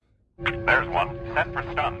There's one. Set for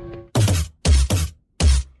stun.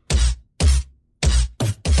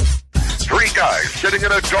 Three guys sitting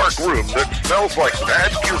in a dark room that smells like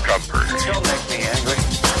bad cucumbers. Don't make me angry.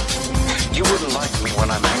 You wouldn't like me when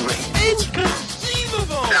I'm angry.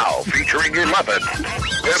 Inconceivable! Now featuring 11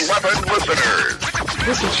 listeners.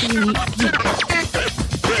 This is the Unique Geek.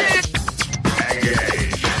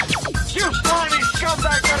 Engage. You slimy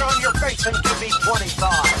scumbag, get on your face and give me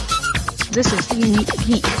 25. This is the Unique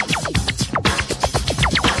Geek.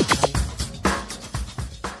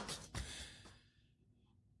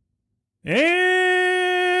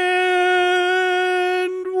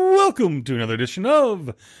 And welcome to another edition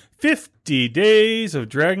of 50 Days of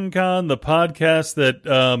Dragon Con, the podcast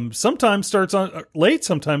that sometimes starts on late,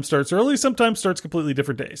 sometimes starts early, sometimes starts completely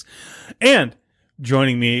different days. And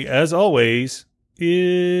joining me, as always,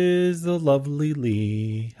 is the lovely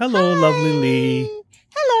Lee. Hello, Hi. lovely Lee.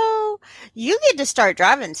 Hello. You get to start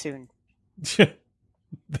driving soon. Thanks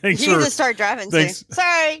You for get to start driving thanks- soon.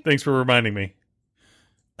 Sorry. thanks for reminding me.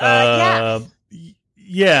 Yeah.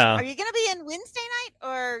 Yeah. Are you going to be in Wednesday night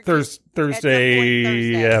or Thursday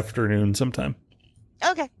Thursday? afternoon sometime.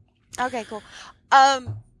 Okay. Okay, cool.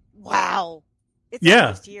 Wow. It's Yeah.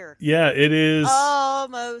 almost here. Yeah, it is.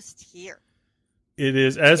 Almost here. It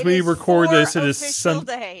is. As It we is record 4 this, it is official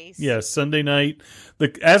days. Sunday night.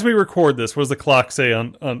 As we record this, what does the clock say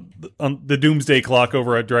on the Doomsday clock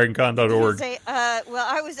over at DragonCon.org? Say, well,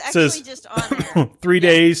 I was actually Says- just on there. 3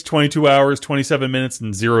 days, 22 hours, 27 minutes,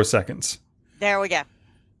 and 0 seconds. There we go.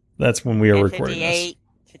 That's when we are And recording 58,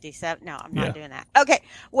 57. No, I'm Yeah. not doing that. Okay.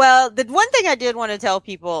 Well, the one thing I did want to tell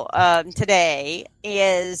people today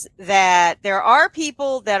is that there are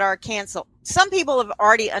people that are canceled. Some people have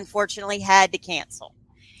already, unfortunately, had to cancel.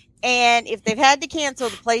 And if they've had to cancel,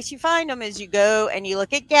 the place you find them is you go and you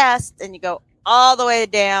look at guests and you go all the way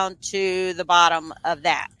down to the bottom of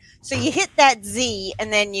that. So you hit that Z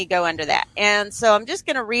and then you go under that. And so I'm just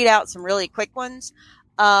going to read out some really quick ones.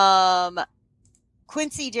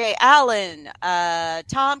 Quincy J. Allen,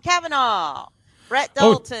 Tom Cavanaugh, Brett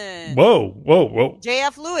Dalton, Whoa.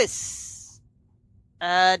 J.F. Lewis,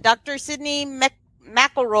 Dr. Sidney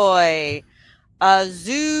McElroy,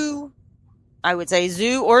 Zoo, I would say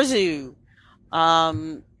Zoo or Zoo,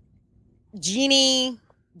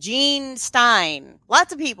 Gene Stein,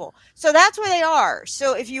 lots of people. So that's where they are.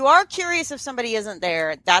 So if you are curious if somebody isn't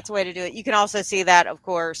there, that's the way to do it. You can also see that, of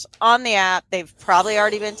course, on the app. They've probably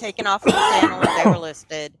already been taken off of the channel if they were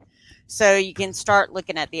listed. So you can start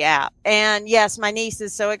looking at the app. And yes, my niece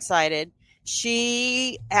is so excited.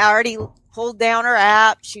 She already pulled down her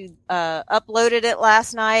app. She uploaded it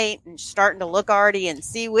last night and she's starting to look already and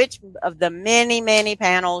see which of the many, many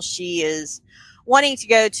panels she is wanting to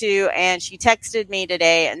go to. And she texted me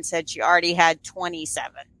today and said she already had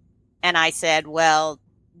 27. And I said, well,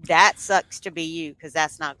 that sucks to be you because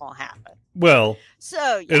that's not going to happen. Well,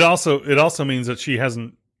 So yeah. it also means that she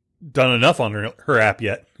hasn't done enough on her app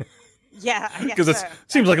yet. Yeah, I guess Because it so.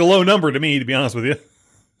 seems like a low number to me, to be honest with you.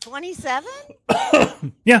 27?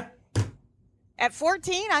 Yeah. At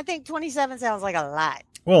 14, I think 27 sounds like a lot.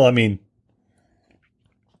 Well, I mean,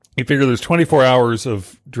 you figure there's 24 hours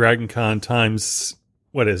of Dragon Con times,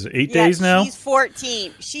 what is it, 8 days now? She's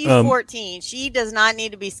 14. She's 14. She does not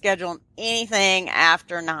need to be scheduled anything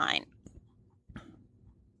after 9.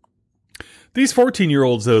 These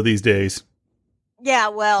 14-year-olds, though, these days, Yeah,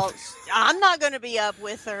 well, I'm not going to be up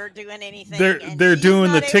with her doing anything. and they're she's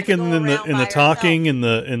doing the not able to ticking go and the around by talking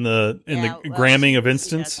herself. and the Yeah, well, gramming of she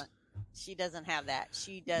instance. She doesn't have that.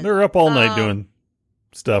 She doesn't. They're up all night doing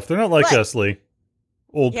stuff. They're not like but- us, Lee.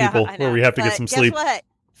 Old Yeah, people, I where know. we have to get But some guess sleep. What?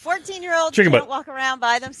 14-year-olds Chicken can't butt. walk around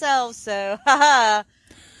by themselves, so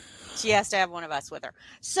she has to have one of us with her.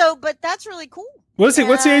 So, but that's really cool. What's the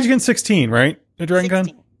age again? 16, right? At Dragon Con?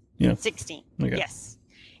 16. Yeah. 16. Okay. Yes.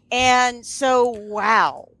 And so,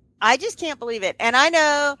 wow. I just can't believe it. And I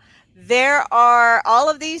know there are all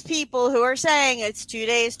of these people who are saying it's 2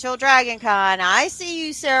 days till Dragon Con. I see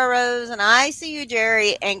you, Sarah Rose, and I see you,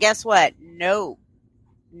 Jerry. And guess what? No.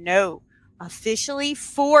 Officially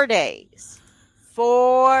 4 days.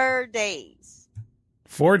 4 days.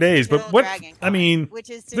 4 days, but till what? Dragon Con, I mean, which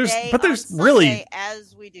is there's- today. but there's on really- Sunday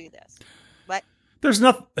as we do this. But there's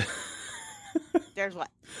nothing. there's what?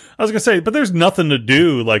 I was gonna say, but there's nothing to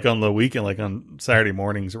do like on the weekend, like on Saturday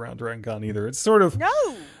mornings around Dragon Con either. It's sort of, No.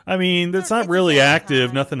 I mean, it's not It's really a active.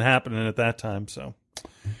 time. Nothing happening at that time. So,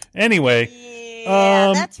 anyway,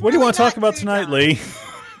 Yeah, that's what do you really want to talk not about true, tonight, John. Lee?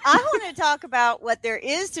 I want to talk about what there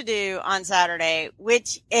is to do on Saturday,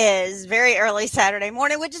 which is very early Saturday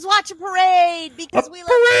morning, which is watch a parade because we love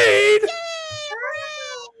Parade! Yay,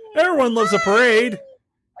 parade! Everyone loves a parade.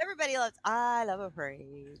 Everybody loves I Love a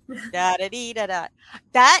Parade. Da da dee da da.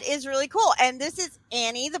 That is really cool. And this is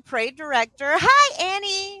Annie, the parade director. Hi,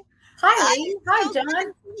 Annie. Hi, Lee. Hi, So John. good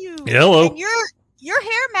to see you. Hello. And your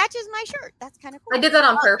hair matches my shirt. That's kind of cool. I did that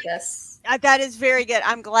on purpose. That is very good.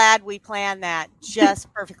 I'm glad we planned that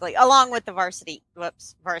just perfectly, along with the varsity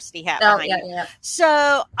hat Oh, behind yeah, you. yeah.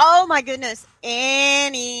 So, oh my goodness,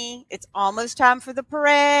 Annie, it's almost time for the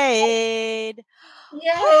parade.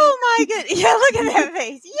 Yay. Oh my goodness. Yeah, look at that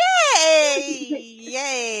face. Yay.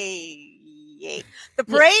 Yay. Yay. The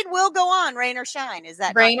parade will go on, rain or shine. Is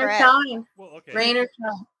that Rain not or correct? shine. Well, okay. Rain or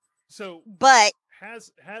shine. So But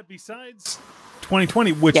has had besides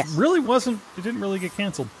 2020, which Yes. really wasn't, it didn't really get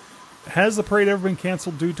canceled. Has the parade ever been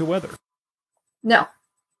canceled due to weather? No,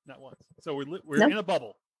 Not once. So we're Nope. in a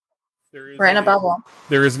bubble. we're in a bubble.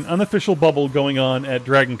 There is an unofficial bubble going on at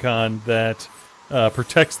Dragon Con that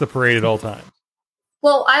protects the parade at all times.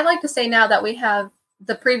 Well, I like to say now that we have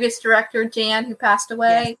the previous director, Jan, who passed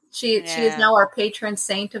away. She is Yeah. now our patron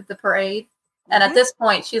saint of the parade. And at this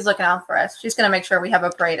point, she's looking out for us. She's going to make sure we have a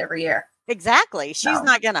parade every year. exactly. She's No.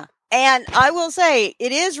 not gonna. And I will say,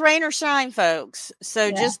 it is rain or shine, folks. So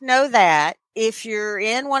Yeah. just know that if you're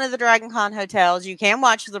in one of the Dragon Con hotels, you can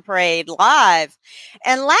watch the parade live.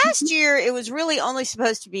 And last year, it was really only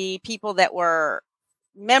supposed to be people that were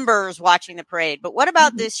members watching the parade. But what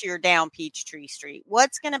about this year down Peachtree Street?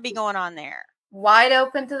 What's going to be going on there? Wide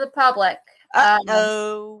open to the public.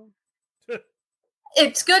 Uh-oh.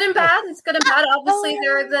 It's good and bad. It's good and bad. Obviously,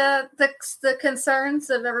 there are the concerns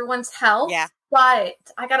of everyone's health. Yeah. But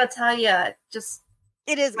I got to tell you, just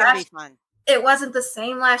It is going to be fun. it wasn't the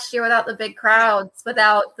same last year without the big crowds,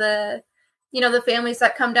 without the families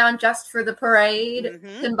that come down just for the parade,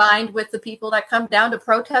 Mhm. combined with the people that come down to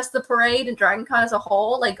protest the parade and Dragon Con as a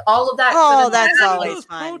whole. Like all of that. Oh, good and that's bad. always Those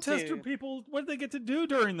fun, protester too. people, what did they get to do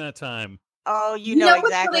during that time? Oh, you You know know what's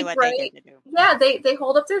exactly really what they great? get to do. Yeah, they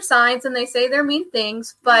hold up their signs and they say their mean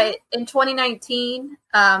things. But in 2019,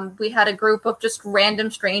 we had a group of just random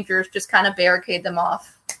strangers just kind of barricade them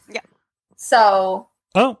off. Yeah. So,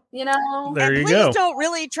 Oh, there there you Please go. don't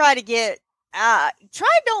really try to get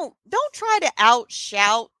don't try to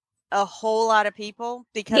outshout a whole lot of people,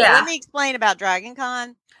 because Yeah. let me explain about Dragon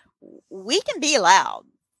Con. We can be loud.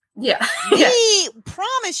 yeah. We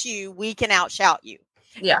promise you we can outshout you.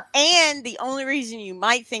 Yeah. And the only reason you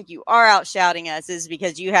might think you are outshouting us is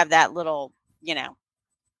because you have that little,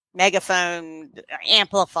 megaphone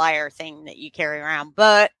amplifier thing that you carry around.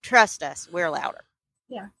 But trust us, we're louder.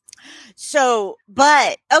 Yeah. So,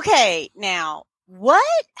 but okay, now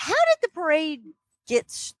how did the parade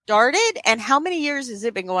get started, and how many years has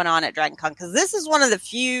it been going on at Dragon Con? Because this is one of the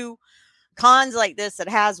few cons like this that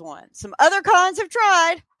has one. Some other cons have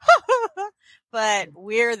tried, but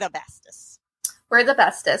we're the bestest. We're the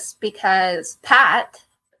bestest because Pat,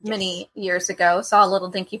 many years ago, saw a little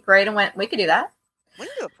dinky parade and went, we could do that. We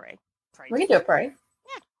can do a parade. We can do a parade.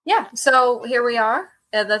 Yeah. So here we are.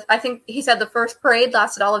 I think he said the first parade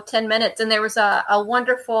lasted all of 10 minutes. And there was a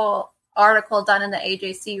wonderful article done in the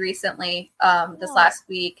AJC recently, this last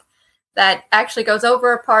week, that actually goes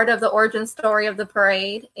over a part of the origin story of the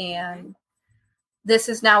parade. And this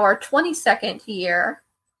is now our 22nd year.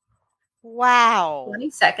 Wow.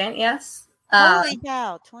 22nd, yes. Holy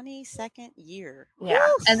cow, 22nd year. Yeah.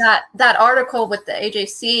 Woo. And that article with the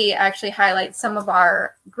AJC actually highlights some of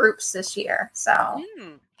our groups this year. So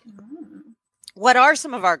What are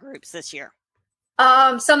some of our groups this year?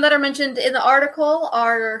 some that are mentioned in the article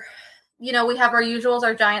are, we have our usuals,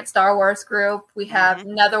 our giant Star Wars group. We have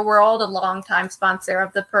Netherworld, a longtime sponsor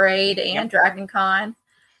of the parade and Dragon Con,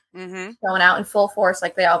 going out in full force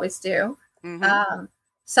like they always do.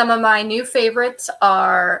 Some of my new favorites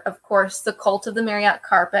are, of course, the Cult of the Marriott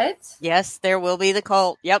Carpet. Yes, there will be the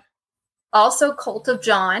cult. Yep. Also, Cult of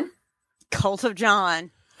John. Cult of John.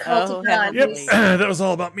 Cult of John. Yep, heavenly. that was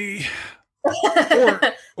all about me,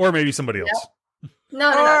 or maybe somebody else,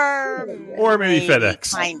 No. or maybe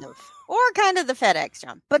FedEx. Kind of the FedEx,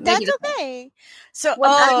 John. But Maybe that's the okay. So,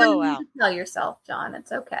 Well, wow. you tell yourself, John.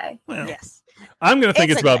 It's okay. Well, Yes. I'm going to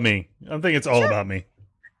think It's it's about okay. me. I think it's all about me.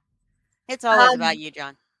 It's always about you,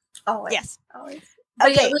 John. Always. Yes. Always.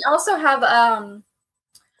 But Okay. yeah, we also have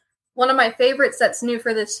one of my favorites that's new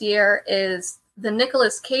for this year is the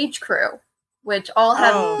Nicolas Cage crew, which all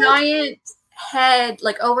have giant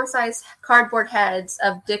oversized cardboard heads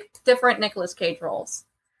of different Nicolas Cage roles.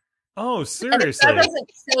 Oh, And if seriously? that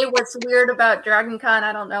doesn't say what's weird about Dragon Con,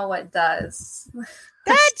 I don't know what does.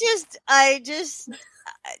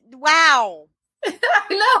 Wow.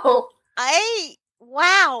 I know.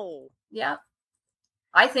 Wow. Yeah.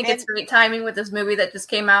 I think it's great timing with this movie that just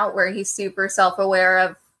came out where he's super self-aware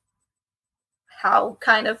of how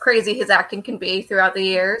kind of crazy his acting can be throughout the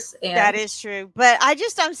years. And That is true. But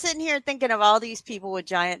I'm sitting here thinking of all these people with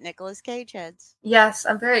giant Nicolas Cage heads. yes,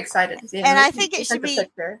 I'm very excited to see him. And I You think can it should take a be-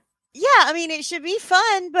 picture. Yeah, I mean, it should be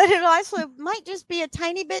fun, but it also might just be a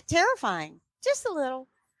tiny bit terrifying. Just a little.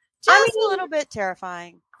 Just a little bit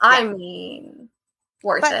terrifying. I mean,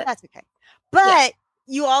 worth But it. that's okay. But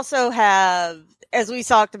you also have, as we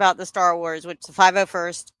talked about the Star Wars, which the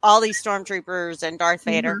 501st, all these stormtroopers and Darth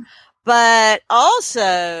Vader. Mhm. But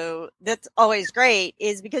also, that's always great,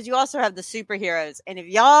 is because you also have the superheroes. And if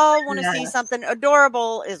y'all want to see Yes. something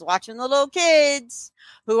adorable, is watching the little kids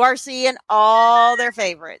who are seeing all their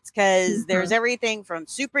favorites. Because there's everything from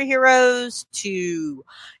superheroes to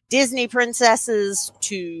Disney princesses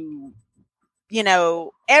to,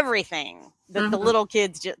 everything that the little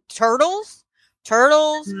kids just, turtles,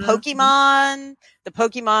 Pokemon, the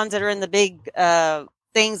Pokemons that are in the big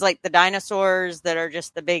things like the dinosaurs that are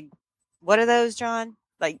just the big, what are those, John?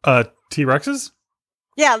 Like T-Rexes?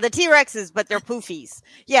 Yeah, the T-Rexes, but they're poofies.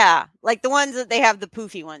 Yeah, like the ones that they have the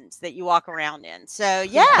poofy ones that you walk around in. So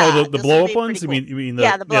yeah. Oh, the this blow will up be ones? pretty cool. You mean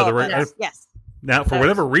the blow up right- ones. Yes. Now, for Those.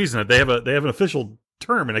 whatever reason, they have an official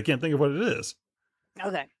term, and I can't think of what it is.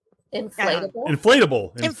 Okay. Inflatable.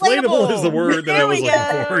 Inflatable. Inflatable is the word that I There was we looking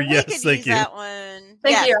go. for. We Yes, could thank use you. That one.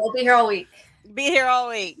 Thank you. I'll be here all week. Be here all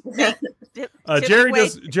week.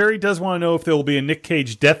 Jerry does want to know if there will be a Nick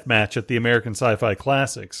Cage death match at the American Sci-Fi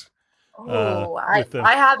Classics. Oh, with the-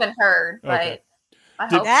 I haven't heard, but Okay. I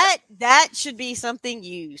Did- hope That should be something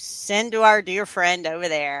you send to our dear friend over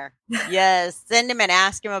there. Yes, send him and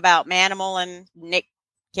ask him about Manimal and Nick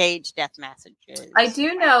Cage death messages. I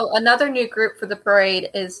do know another new group for the parade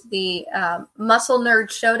is the Muscle Nerd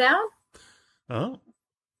Showdown. Oh,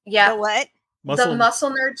 Yeah, The what? the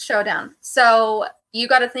Muscle Nerd Showdown. So you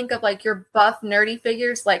got to think of like your buff nerdy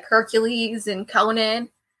figures like Hercules and Conan.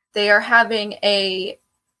 They are having a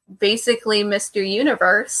basically Mr.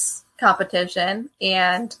 Universe competition,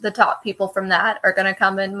 and the top people from that are going to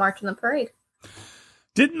come and march in the parade.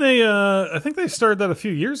 Didn't they? I think they started that a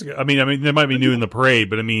few years ago. I mean, they might be new in the parade,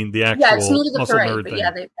 but I mean, the actual Yeah, it's new to the muscle parade, nerd but thing. yeah,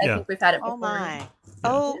 I think we've had it before. Oh my.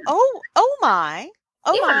 Oh my.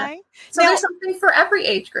 Oh Yeah. my. So Now- there's something for every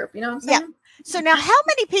age group, you know what I'm Yeah. saying? So now how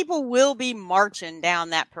many people will be marching down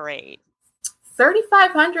that parade?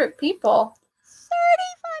 3,500 people.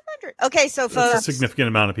 3,500. Okay, so That's a folks, significant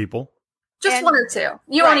amount of people. Just And- one or two.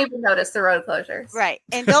 You Right. won't even notice the road closures. right.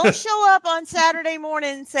 And don't show up on Saturday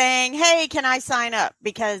morning saying, "Hey, can I sign up?"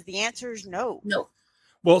 Because the answer is no. No.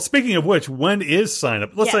 Well, speaking of which, when is sign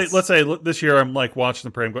up? Let's Yes. say this year I'm like watching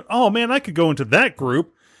the parade, I'm going, oh man, I could go into that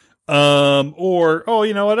group, or oh,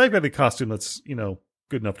 you know what, I've got a costume that's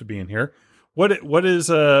good enough to be in here. What is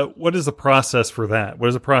the process for that? What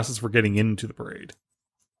is the process for getting into the parade?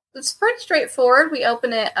 It's pretty straightforward. We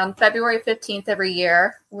open it on February 15th every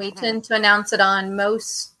year. We tend to announce it on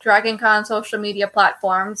most Dragon Con social media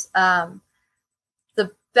platforms.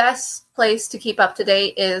 The best place to keep up to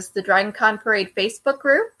date is the Dragon Con Parade Facebook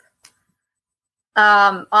group.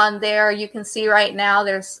 On there, you can see right now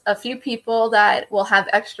there's a few people that will have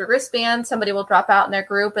extra wristbands. Somebody will drop out in their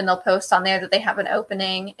group and they'll post on there that they have an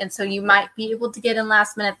opening. And so you might be able to get in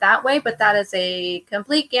last minute that way, but that is a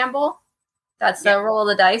complete gamble. That's the roll of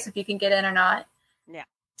the dice if you can get in or not. Yeah.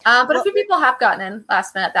 But a few people have gotten in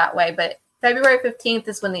last minute that way. But February 15th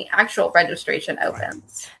is when the actual registration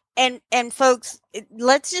opens. And folks,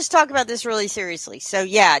 let's just talk about this really seriously. So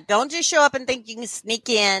yeah, don't just show up and think you can sneak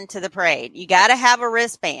in to the parade. You got to have a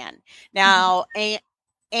wristband. Now,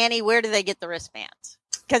 Annie, where do they get the wristbands?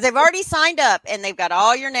 Because they've already signed up and they've got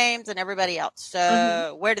all your names and everybody else.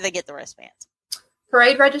 So where do they get the wristbands?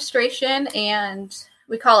 Parade registration, and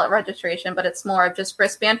we call it registration, but it's more of just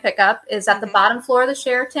wristband pickup, is at the bottom floor of the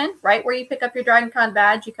Sheraton, right where you pick up your Dragon Con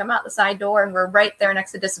badge. You come out the side door and we're right there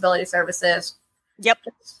next to Disability Services. Yep.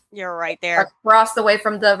 You're right there. Across the way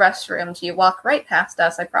from the restrooms. You walk right past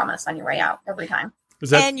us, I promise, on your way out every time.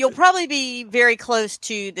 And you'll probably be very close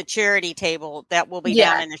to the charity table that will be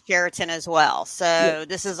down in the Sheraton as well. So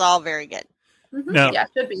this is all very good. Now, Yeah,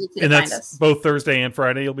 should be easy to and find that's us. both Thursday and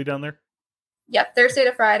Friday. You'll be down there. Yep, Thursday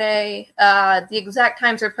to Friday. The exact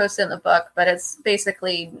times are posted in the book, but it's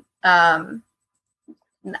basically,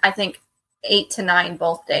 I think, 8 to 9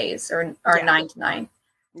 both days, or 9 to 9.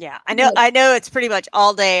 Yeah, I know it's pretty much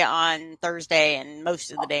all day on Thursday and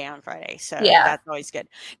most of the day on Friday. So that's always good.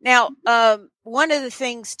 Now, one of the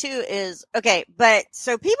things too is, but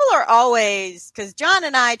so people are always, because John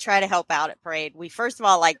and I try to help out at Parade. We first of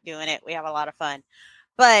all like doing it. We have a lot of fun.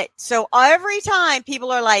 But so every time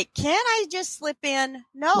people are like, can I just slip in?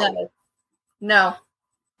 No.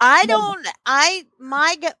 My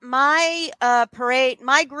parade,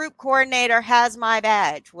 my group coordinator has my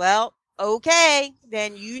badge. Well, okay,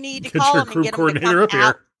 then you need to Get call your them and group get them to coordinator come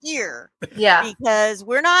up out here. Yeah. Because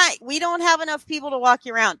we don't have enough people to walk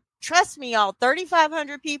you around. Trust me, y'all,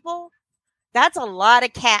 3,500 people, that's a lot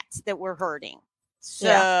of cats that we're hurting.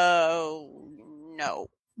 So, no.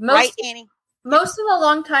 Right, Annie? Most of the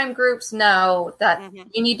longtime groups know that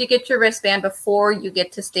you need to get your wristband before you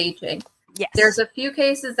get to staging. Yes. There's a few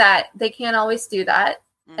cases that they can't always do that.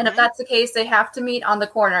 And if that's the case, they have to meet on the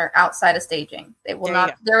corner outside of staging. They will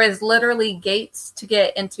not. There is literally gates to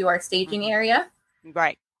get into our staging area.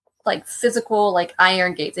 Right. Like physical, like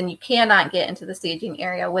iron gates. And you cannot get into the staging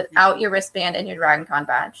area without your wristband and your Dragon Con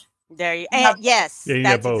badge. There you and yes, Yeah,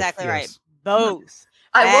 that's both, exactly yes. right. Both.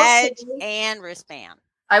 Badge and wristband.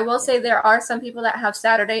 I will say there are some people that have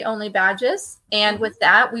Saturday only badges, and with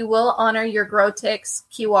that, we will honor your Grotix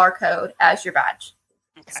QR code as your badge.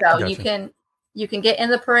 Okay. So Gotcha. you can get in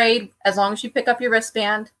the parade as long as you pick up your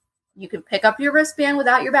wristband. You can pick up your wristband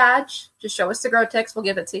without your badge. Just show us the Grotix, we'll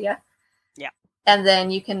give it to you. Yeah. And then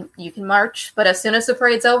you can march, but as soon as the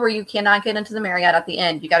parade's over, you cannot get into the Marriott at the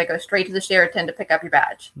end. You got to go straight to the Sheraton to pick up your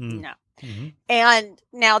badge. No. And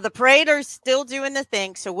now the parade are still doing the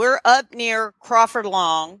thing. So we're up near Crawford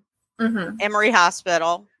Long, Emory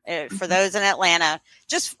Hospital. For those in Atlanta,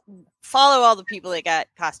 just follow all the people that got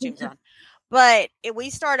costumes on. But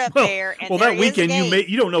we start up there. And that weekend,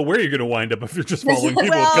 you don't know where you're going to wind up if you're just following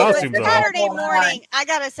people with costumes on. Saturday morning, I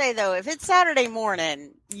got to say, though, if it's Saturday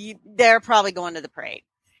morning, they're probably going to the parade.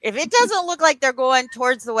 If it doesn't look like they're going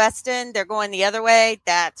towards the West End, they're going the other way,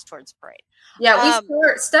 that's towards the parade. Yeah,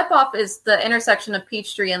 Step Off is the intersection of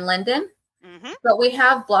Peachtree and Linden. But we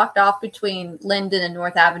have blocked off between Linden and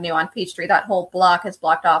North Avenue on Peachtree. That whole block is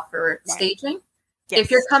blocked off for staging. Yes.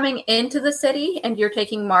 If you're coming into the city and you're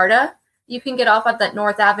taking MARTA, you can get off at that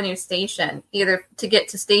North Avenue station, either to get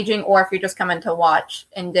to staging or if you're just coming to watch.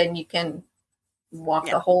 And then you can walk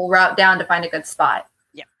the whole route down to find a good spot.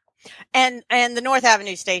 And the North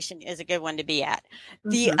Avenue station is a good one to be at.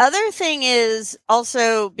 The other thing is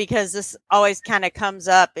also, because this always kind of comes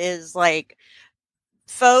up, is like,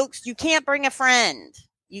 folks, you can't bring a friend.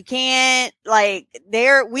 You can't,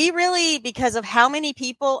 we really, because of how many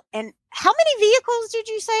people and how many vehicles did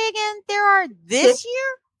you say again there are this year?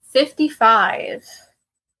 55.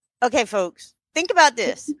 Okay, folks, think about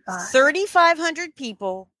this. 3,500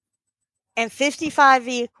 people. And 55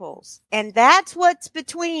 vehicles. And that's what's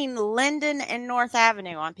between Linden and North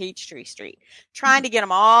Avenue on Peachtree Street. Trying to get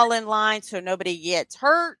them all in line so nobody gets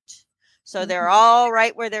hurt. So they're all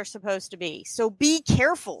right where they're supposed to be. So be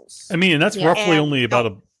careful. I mean, and that's roughly only about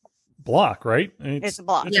a block, right? It's a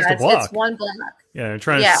block. It's just a block. It's one block. Yeah,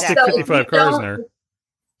 trying to stick 55 cars in there.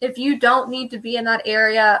 If you don't need to be in that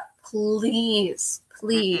area, please.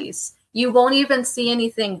 You won't even see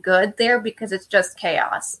anything good there because it's just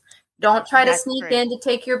chaos. Don't try to sneak in to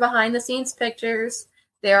take your behind-the-scenes pictures.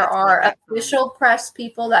 There are official press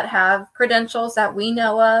people that have credentials that we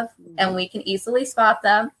know of, and we can easily spot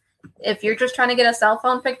them. If you're just trying to get a cell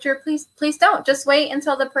phone picture, please don't. Just wait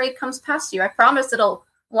until the parade comes past you. I promise it'll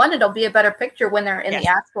be a better picture when they're in the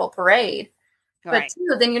actual parade. But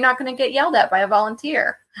two, then you're not going to get yelled at by a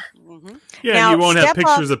volunteer. Yeah, now, you won't have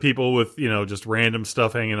pictures of people with, just random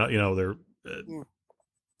stuff hanging out, they're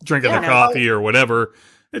drinking their coffee or whatever.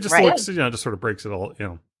 It just looks, just sort of breaks it all,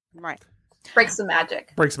 Right. Breaks the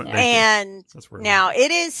magic. And now it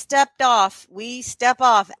is stepped off. We step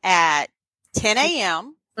off at 10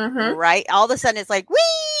 a.m. Right? All of a sudden it's like,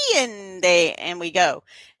 wee! And we go.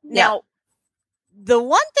 Now, the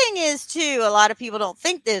one thing is, too, a lot of people don't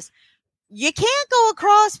think this. You can't go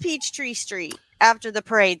across Peachtree Street after the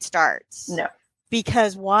parade starts. No.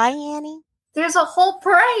 Because why, Annie? There's a whole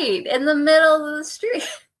parade in the middle of the street.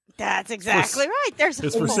 That's exactly right. There's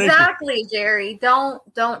exactly, Jerry. Don't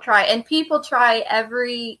try. And people try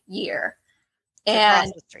every year.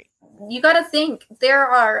 And you got to think there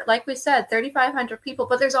are, like we said, 3,500 people,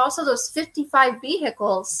 but there's also those 55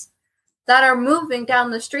 vehicles that are moving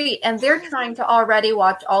down the street, and they're trying to already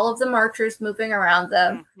watch all of the marchers moving around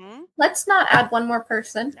them. Let's not add one more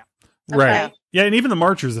person. No. Right. Okay. Yeah, and even the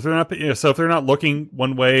marchers, if they're not, if they're not looking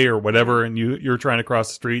one way or whatever, and you're trying to cross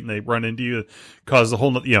the street and they run into you, cause a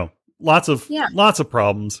whole, lots of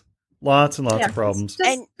problems, lots and lots of problems.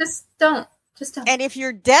 Just don't. And if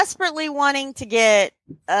you're desperately wanting to get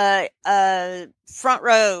a front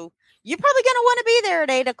row, you're probably going to want to be there at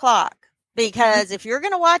 8:00, because if you're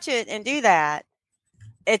going to watch it and do that,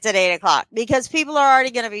 it's at 8:00, because people are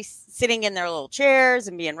already going to be sitting in their little chairs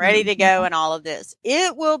and being ready to go and all of this.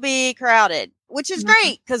 It will be crowded, which is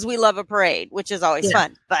great because we love a parade, which is always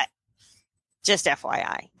fun. But Just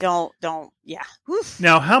FYI. Don't. Yeah. Oof.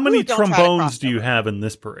 Now, how many Ooh, don't try to trombones cross do you over. have in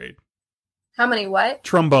this parade? How many what?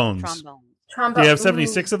 Trombones. Trombone. Trombone. Do you have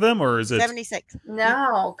 76 of them, or is it? 76.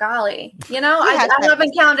 No, golly. You know, We I have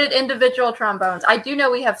haven't counted individual trombones. I do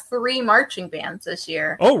know we have 3 marching bands this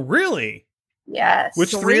year. Oh, really? Yes.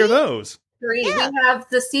 Which 3 are those? 3. Yeah. We have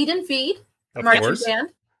the Seed and Feed Of marching course. band.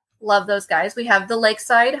 Love those guys. We have the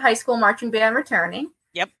Lakeside High School marching band returning.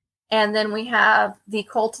 Yep. And then we have the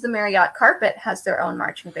Cult of the Marriott Carpet has their own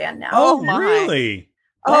marching band now. Oh, my. really?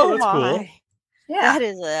 Oh, that's cool. my. yeah. That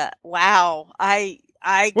is a wow. I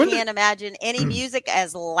When can't imagine any music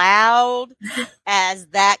as loud as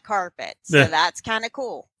that carpet. So Yeah. that's kind of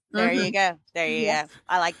cool. There you go. There you Yeah. go.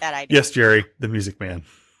 I like that idea. Yes, Jerry, the Music Man.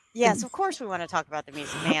 Yes, of course we want to talk about the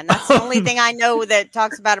Music Man. That's the only thing I know that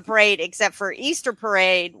talks about a parade, except for Easter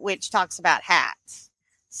Parade, which talks about hats.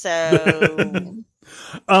 So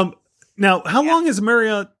Now, how Yeah. long has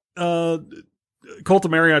Marriott, Cult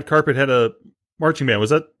of Marriott Carpet had a marching band? Was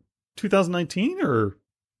that 2019 or?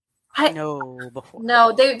 no, before.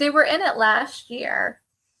 No, they were in it last year.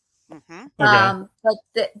 Hmm.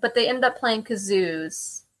 Okay. But they ended up playing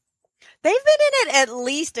kazoos. They've been in it at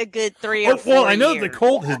least a good 3 or 4 well, I know years. the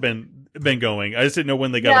Cult has been going. I just didn't know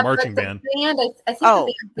when they got a marching but band. The band, I think Oh,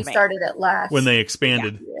 the band we man. started it last. When they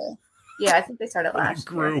expanded. year. Yeah, I think they started When it last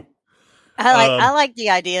grew. year. I like the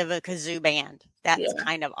idea of a kazoo band. That's Yeah.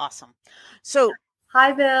 kind of awesome. So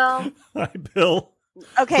Hi, Bill. Hi, Bill.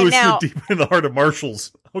 okay, Who's now deep in the heart of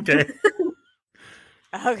Marshalls. Okay.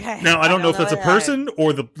 okay. Now, I don't know if that's a what person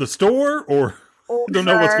or the store or don't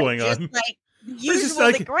know what's going just on. like just usual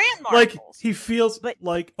like- the grand Like, marshals. he feels But-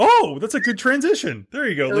 like, oh, that's a good transition. There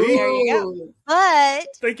you go, Lee. There you go. Ooh. But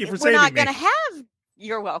Thank you for we're saving not me. going to have.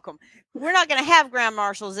 You're welcome. We're not going to have grand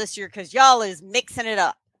marshals this year because y'all is mixing it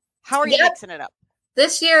up. How are you Yep. mixing it up?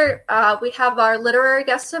 This year, we have our literary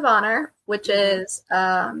guest of honor, which is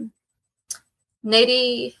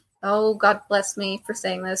Nady. Oh, God bless me for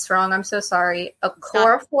saying this wrong. I'm so sorry.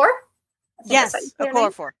 Okorafor? Yes, a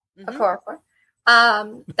core four. Okorafor.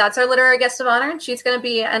 That's our literary guest of honor, and she's going to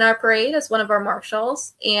be in our parade as one of our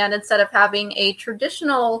marshals. And instead of having a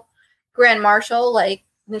traditional grand marshal like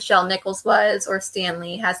Nichelle Nichols was or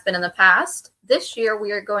Stanley has been in the past, this year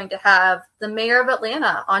we are going to have the mayor of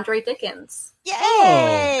Atlanta, Andre Dickens,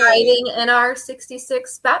 Yay! riding in our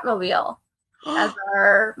 66 Batmobile as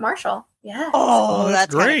our marshal. Yeah. Oh, Oh,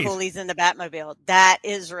 that's that's kind great. of cool. He's in the Batmobile. That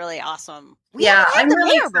is really awesome. We Yeah, haven't had I'm the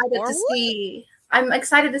really mayor excited before. to see. I'm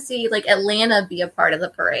excited to see like Atlanta be a part of the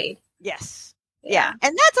parade. Yes. Yeah.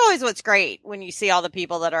 And that's always what's great when you see all the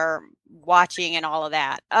people that are watching and all of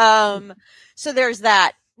that. So there's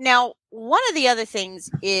that. Now, one of the other things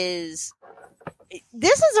is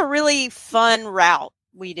this is a really fun route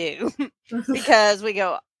we do because we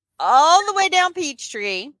go all the way down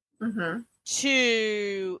Peachtree Mm-hmm.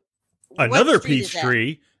 to Another what street peach is that?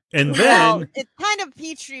 tree, and Well, then it's kind of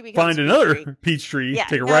Peachtree because find another peach tree, Yeah,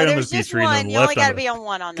 take a no, right on there's this peach just tree, one. and then You only left got to on be it. on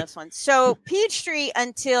one on this one. So Peachtree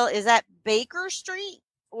until is that Baker Street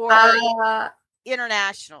or I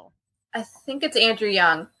International? think it's Andrew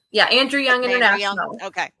Young. Yeah, Andrew Young Andrew International. Young?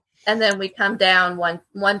 Okay, And then we come down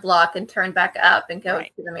one block and turn back up and go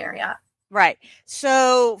Right. to the Marriott. right.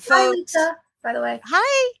 So, Hi, folks, Lisa. By the way,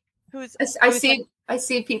 hi. Who's I who's see. I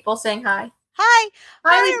see people saying hi. Hi,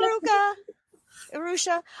 Hi, hi,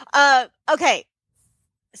 Arusha. Okay.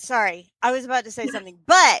 Sorry, I was about to say something,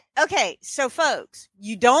 but okay. So, folks,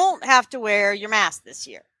 you don't have to wear your mask this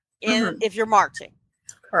year if you're marching.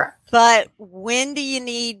 Correct. But when do you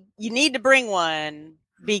need to bring one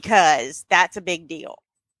because that's a big deal.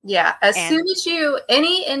 Yeah, as And- soon as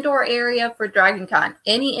any indoor area for Dragon Con,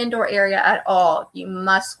 any indoor area at all, you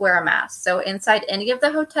must wear a mask. So inside any of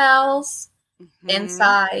the hotels, Mhm.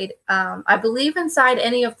 inside, I believe inside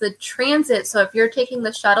any of the transit. So if you're taking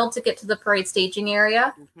the shuttle to get to the parade staging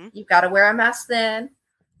area, Mhm. you've got to wear a mask then.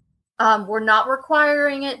 We're not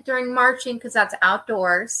requiring it during marching because that's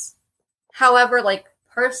outdoors. However, like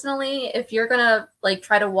personally, if you're gonna like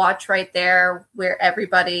try to watch right there where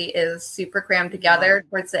everybody is super crammed together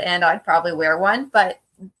towards the end, I'd probably wear one, but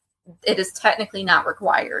it is technically not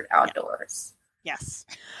required outdoors. Yes.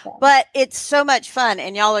 Yeah. But it's so much fun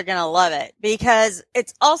and y'all are going to love it because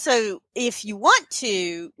it's also, if you want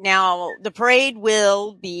to, now the parade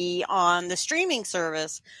will be on the streaming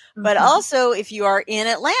service, but Mhm. also if you are in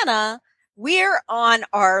Atlanta, we're on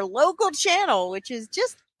our local channel, which is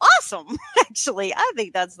just awesome. Actually, I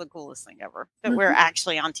think that's the coolest thing ever that we're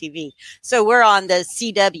actually on TV. So we're on the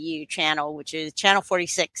CW channel, which is channel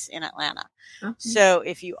 46 in Atlanta. Mhm. So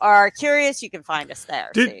if you are curious, you can find us there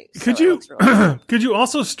too. So Could it you looks really cool. could you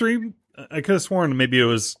also stream? I could have sworn maybe it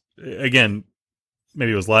was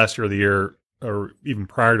last year or the year or even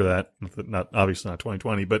prior to that, not obviously not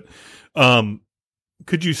 2020, but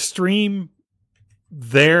could you stream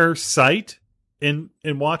their site and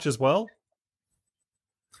watch as well?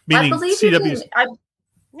 Meaning I believe CW's.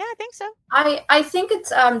 Yeah, I think so. I think it's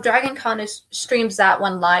Dragon Con streams that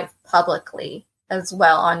one live publicly as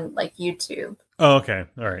well on like YouTube. Oh, okay.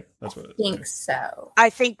 All right. That's what I think so. I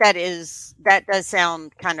think that does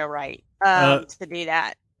sound kind of right to do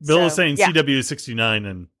that. Bill is So, saying yeah. CW is 69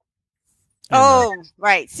 and Oh,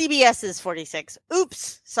 right. CBS is 46.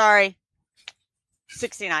 Oops. Sorry.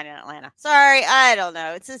 69 in Atlanta. Sorry. I don't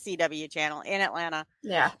know. It's a CW channel in Atlanta.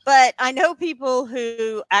 Yeah. But I know people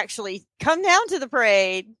who actually come down to the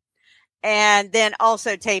parade and then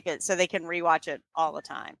also tape it so they can rewatch it all the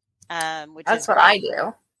time. That's what I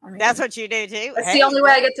do. I mean, That's what you do too. That's the only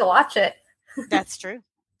way I get to watch it. That's true.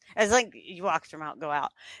 It's like you watch them out, go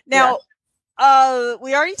out. Now,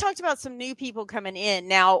 we already talked about some new people coming in.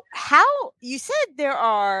 Now, how you said there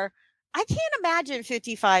are, I can't imagine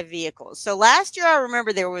 55 vehicles. So last year, I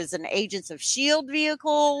remember there was an Agents of S.H.I.E.L.D.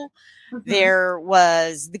 vehicle. Mhm. There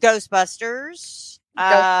was the Ghostbusters.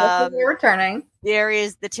 Ghostbusters are returning. There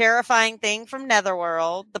is the terrifying thing from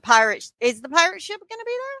Netherworld. The pirate, is the pirate ship going to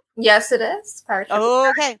be there? Yes, it is. Pirate Ship is Oh,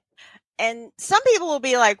 back. okay. And some people will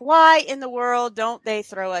be like, why in the world don't they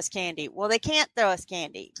throw us candy? Well, they can't throw us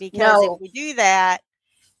candy because No. if we do that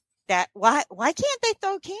why can't they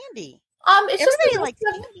throw candy? It's just Everybody the likes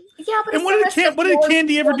risk of- candy. Yeah, but And it's what the did risk of what did yours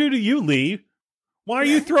Candy ever being- do to you, Lee? Why are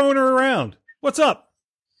you throwing her around? What's up?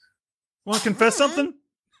 Want to confess something?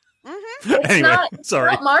 Mm-hmm. Anyway, It's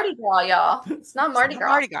sorry. not Mardi Gras, y'all. It's not Mardi Gras.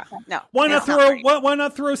 Mardi Gras. No. Why not it's throw? Mardi Gras. Why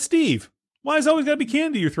not throw Steve? Why is it always got to be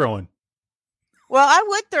Candy you're throwing? Well, I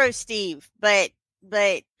would throw Steve, but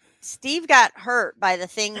Steve got hurt by the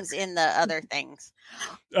things in the other things.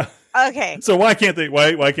 Okay. So why can't they?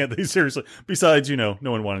 Why can't they seriously? Besides, no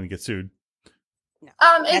one wanting to get sued.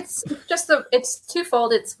 It's just it's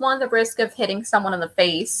twofold. It's one, the risk of hitting someone in the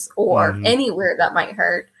face or Mhm. anywhere that might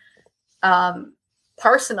hurt.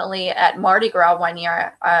 Personally, at Mardi Gras one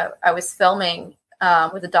year, I was filming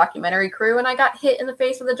with a documentary crew, and I got hit in the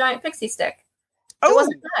face with a giant pixie stick. It Oh,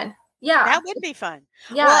 wasn't fun. Yeah, that would be fun.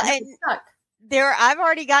 yeah, well, it and sucked. I've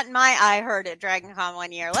already gotten my eye hurt at Dragon Con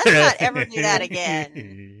one year. Let's not ever do that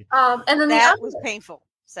again. And then That the was other, painful.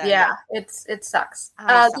 So yeah, it sucks.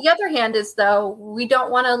 I The other hand is though, we don't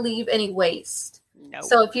want to leave any waste. no.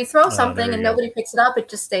 So if you throw there something you and go. nobody picks it up, it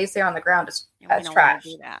just stays there on the ground as we don't trash. want to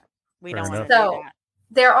do that. We Fair don't want enough. to So- do that.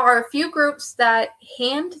 There are a few groups that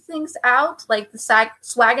hand things out, like the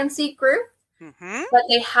Swag and Seek group, Mm-hmm. but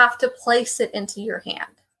they have to place it into your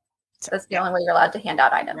hand. That's the only way you're allowed to hand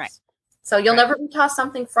out items. Right. So you'll Right. never toss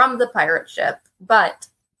something from the pirate ship, but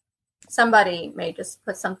somebody may just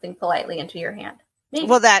put something politely into your hand. Maybe.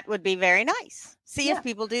 Well, that would be very nice. See Yeah. if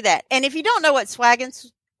people do that. And if you don't know what swag and seek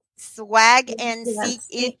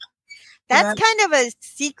is, that's kind of a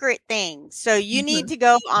secret thing. So you need to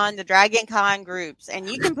go on the Dragon Con groups and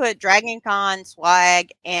you can put Dragon Con,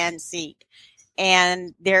 swag, and seek.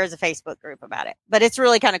 And there's a Facebook group about it. But it's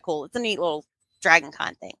really kind of cool. It's a neat little Dragon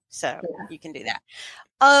Con thing. So you can do that.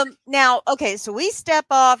 Now, okay, so we step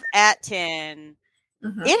off at 10.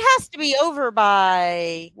 Mhm. It has to be over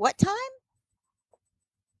by what time?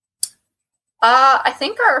 I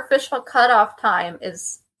think our official cutoff time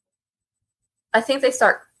is, I think they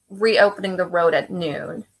start reopening the road at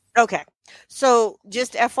noon. Okay. So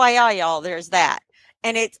just FYI, y'all, there's that.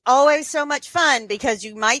 And it's always so much fun because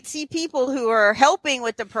you might see people who are helping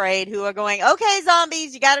with the parade who are going, okay,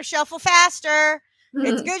 zombies, you got to shuffle faster.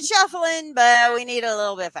 It's good shuffling, but we need a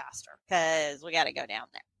little bit faster because we got to go down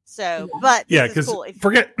there. So, but Yeah, this is because cool.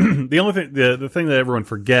 forget the only thing, the thing that everyone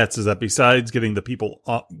forgets is that besides getting the people,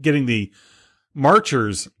 getting the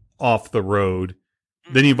marchers off the road,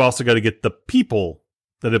 then you've also got to get the people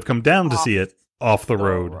that have come down to see it off the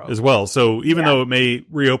road as well. So even though it may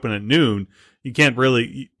reopen at noon, you can't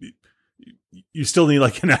really, you still need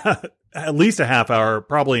like at least a half hour,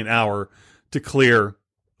 probably an hour to clear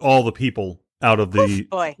all the people out of the,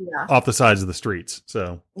 Boy. Yeah. off the sides of the streets.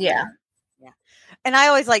 So Yeah. And I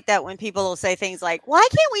always like that when people will say things like, why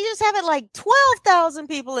can't we just have it like 12,000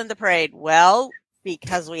 people in the parade? Well,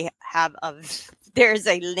 because we have there's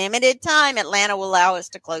a limited time Atlanta will allow us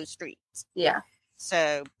to close streets. Yeah.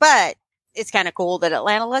 So, but it's kind of cool that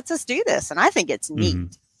Atlanta lets us do this. And I think it's neat.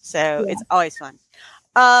 Mhm. So it's always fun.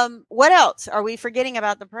 What else are we forgetting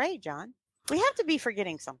about the parade, John? We have to be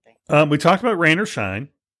forgetting something. we talked about rain or shine.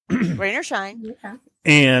 Rain or shine. Okay.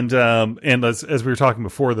 And as we were talking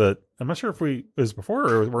before I'm not sure if it was before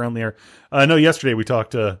or we're on the air. I know yesterday we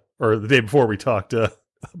talked or the day before we talked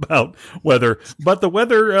about weather, but the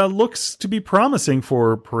weather looks to be promising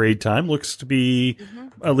for parade time. Looks to be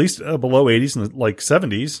at least below 80s and like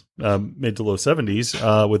 70s, mid to low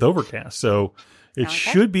 70s with overcast. So it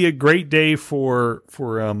should be a great day for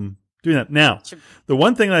doing that. Now, the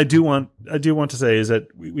one thing I do want to say is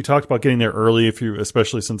that we talked about getting there early,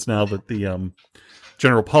 especially since now that the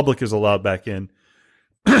general public is allowed back in,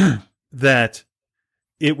 that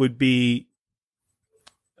it would be.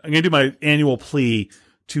 I'm going to do my annual plea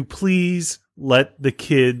to please let the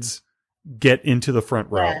kids get into the front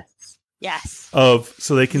row. Yes.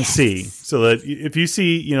 So they can see. So that if you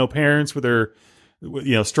see, parents with their,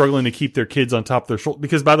 struggling to keep their kids on top of their shoulder,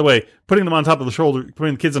 because by the way, putting the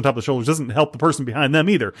kids on top of the shoulders doesn't help the person behind them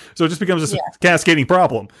either. So it just becomes a cascading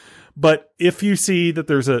problem. But if you see that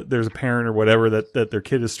there's a parent or whatever that their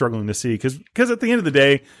kid is struggling to see, because at the end of the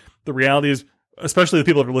day, the reality is, especially the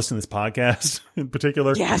people that are listening to this podcast in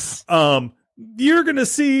particular, you're going to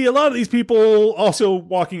see a lot of these people also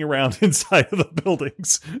walking around inside of the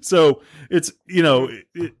buildings. So it's,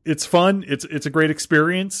 it's fun. It's a great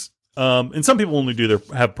experience. And some people only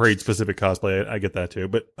have parade specific cosplay. I get that too.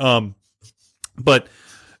 But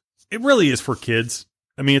it really is for kids.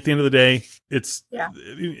 I mean, at the end of the day,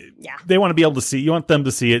 they want to be able to see, you want them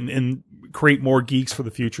to see it and create more geeks for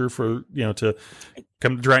the future to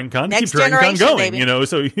come to Dragon Con, keep Dragon Con going, baby.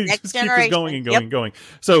 So you just keep this going and going and going.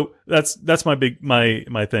 So that's my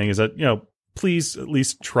thing is that, please at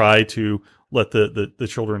least try to let the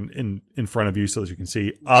children in front of you so that you can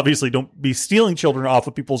see. Obviously, don't be stealing children off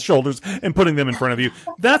of people's shoulders and putting them in front of you.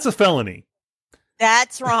 That's a felony.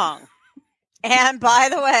 That's wrong. And by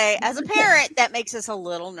the way, as a parent, that makes us a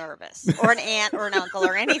little nervous, or an aunt or an uncle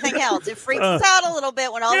or anything else. It freaks us out a little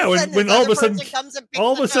bit when all of a sudden when all of a sudden comes and picks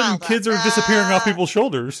all of a sudden child kids up. are disappearing off people's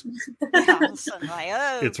shoulders.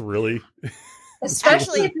 It's really,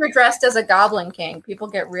 especially if you're dressed as a Goblin King, people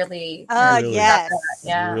get really. Yes,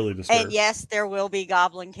 really disturbed. And yes, there will be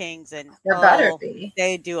Goblin Kings, and there better be.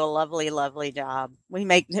 They do a lovely, lovely job.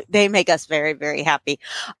 They make us very, very happy.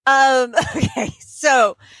 Okay,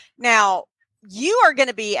 so now. You are going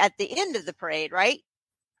to be at the end of the parade, right?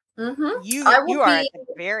 Mm-hmm. You are at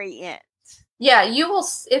the very end. Yeah, you will.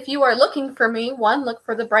 If you are looking for me, one, look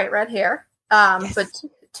for the bright red hair. But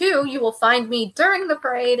two, you will find me during the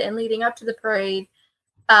parade and leading up to the parade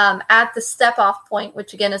at the step-off point,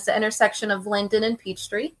 which again is the intersection of Linden and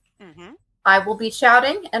Peachtree. Mm-hmm. I will be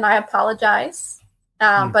shouting, and I apologize,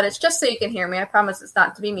 but it's just so you can hear me. I promise it's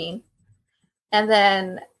not to be mean. And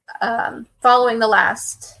then. Following the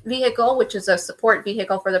last vehicle, which is a support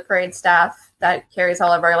vehicle for the parade staff that carries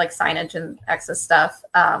all of our signage and excess stuff,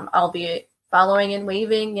 I'll be following and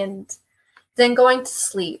waving and then going to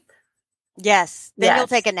sleep. Yes. Then you'll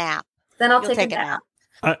take a nap. Then I'll take a nap.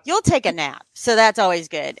 You'll take a nap. So that's always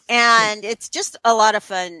good. And it's just a lot of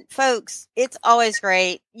fun. Folks, it's always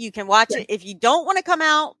great. You can watch it. If you don't want to come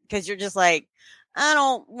out because you're just like, I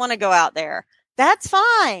don't want to go out there. That's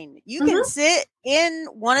fine. You can sit in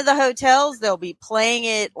one of the hotels. They'll be playing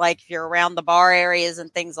it, like if you're around the bar areas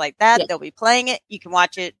and things like that, they'll be playing it. You can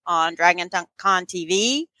watch it on Dragon Con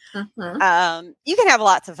TV. Mm-hmm. You can have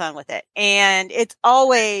lots of fun with it. And it's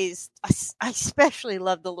always, I especially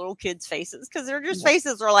love the little kids' faces because their just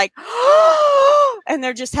faces are like, and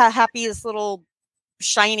they're just happiest little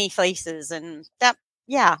shiny faces. And that,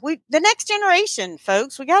 the next generation,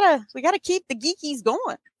 folks, we gotta keep the geekies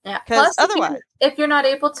going. Yeah. Plus, otherwise, if you're not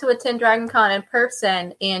able to attend Dragon Con in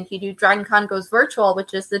person and you do Dragon Con Goes Virtual,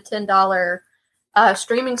 which is the $10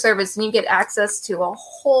 streaming service, and you get access to a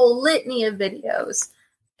whole litany of videos,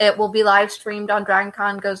 it will be live streamed on Dragon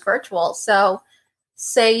Con Goes Virtual. So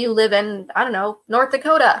say you live in, I don't know, North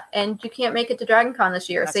Dakota and you can't make it to Dragon Con this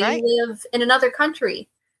year. You live in another country.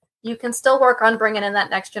 You can still work on bringing in that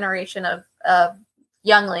next generation of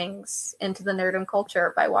younglings into the nerdom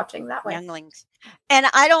culture by watching that way. Younglings. And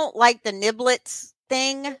I don't like the niblets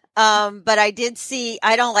thing, but I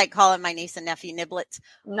don't like calling my niece and nephew niblets.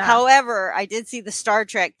 No. However, I did see the Star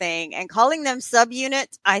Trek thing, and calling them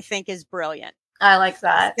subunits, I think is brilliant. I like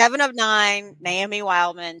that. 7 of 9, Naomi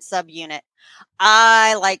Wildman, subunit.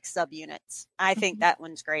 I like subunits. I think that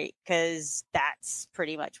one's great because that's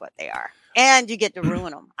pretty much what they are. And you get to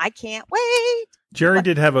ruin them. I can't wait. Jerry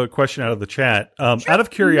did have a question out of the chat. Out of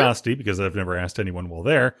curiosity, because I've never asked anyone while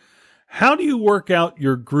there, how do you work out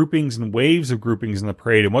your groupings and waves of groupings in the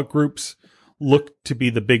parade, and what groups look to be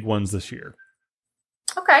the big ones this year?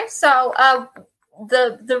 Okay, so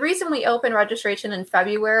the reason we open registration in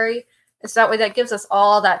February is that way that gives us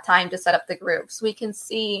all that time to set up the groups. We can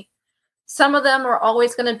see Some of them are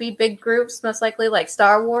always going to be big groups, most likely like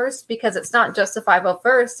Star Wars, because it's not just the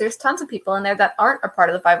 501st. There's tons of people in there that aren't a part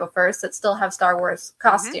of the 501st that still have Star Wars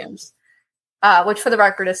costumes, which for the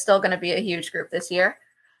record is still going to be a huge group this year.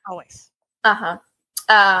 Always. But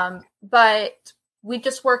we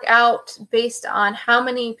just work out based on how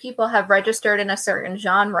many people have registered in a certain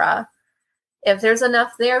genre. If there's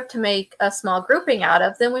enough there to make a small grouping out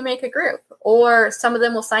of, then we make a group. Or some of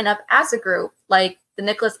them will sign up as a group, like the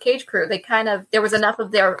Nicolas Cage crew. There was enough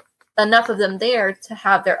of them there to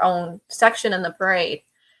have their own section in the parade.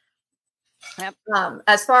 Yep.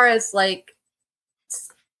 As far as like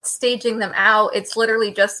staging them out, it's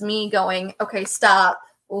literally just me going, okay, stop,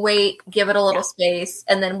 wait, give it a little space,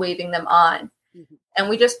 and then waving them on. Mm-hmm. And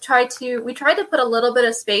we just try to put a little bit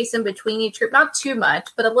of space in between each group, not too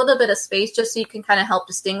much, but a little bit of space just so you can kind of help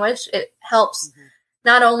distinguish. It helps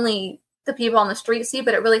not only the people on the street see,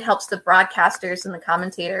 but it really helps the broadcasters and the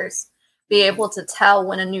commentators be able to tell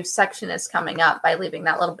when a new section is coming up by leaving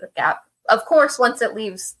that little bit of gap. Of course, once it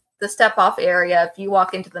leaves the step off area, if you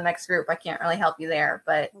walk into the next group, I can't really help you there,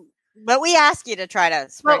 but we ask you to try to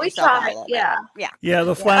spread yourself out a little bit. Yeah,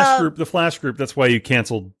 the flash group, that's why you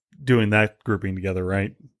canceled doing that grouping together,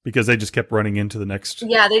 right? Because they just kept running into the next they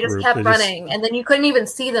just group. kept running, and then you couldn't even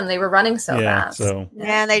see them. They were running so fast.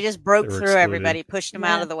 And they just broke through everybody, pushed them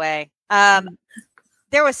out of the way.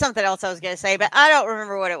 There was something else I was going to say, but I don't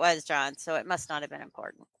remember what it was, John, so it must not have been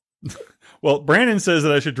important. Well, Brandon says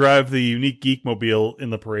that I should drive the unique Geekmobile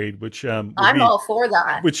in the parade, which I'm all for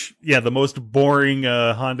that. Which, the most boring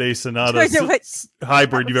Hyundai Sonata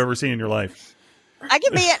hybrid you've ever seen in your life. I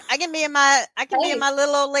can be in my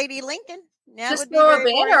little old lady Lincoln. Just throw a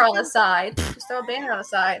banner on the side.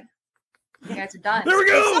 You guys are done. There we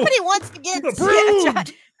go. If somebody wants to get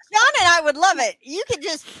John and I would love it. You could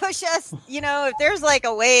just push us, if there's like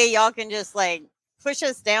a way y'all can just like push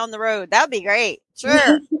us down the road. That would be great.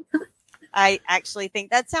 Sure. I actually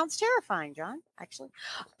think that sounds terrifying, John, actually.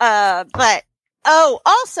 But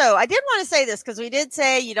also, I did want to say this because we did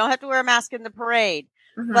say you don't have to wear a mask in the parade.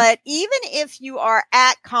 Mm-hmm. But even if you are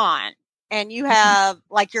at con and you have,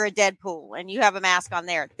 like you're a Deadpool and you have a mask on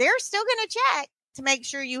there, they're still going to check to make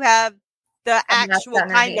sure you have the actual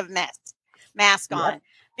kind of mask on.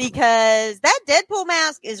 Because that Deadpool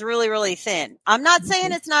mask is really, really thin. I'm not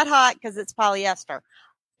saying it's not hot because it's polyester.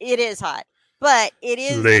 It is hot. But it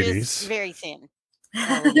is just very thin.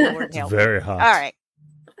 Oh, Lord help. It's very hot. All right.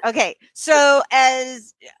 Okay. So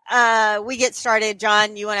as we get started,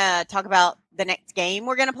 John, you want to talk about the next game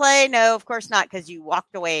we're going to play? No, of course not, because you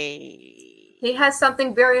walked away. He has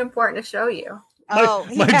something very important to show you.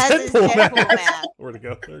 He has his Deadpool mask. Where'd it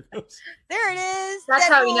go? There it goes. There it is. That's Deadpool.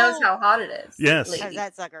 how he knows how hot it is. Yes. Because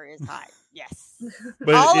that sucker is hot. Yes.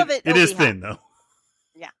 But all of it is hot. thin, though.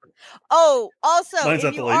 Yeah. Oh, also, mine's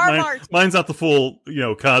if you are mine's not the full,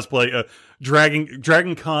 cosplay.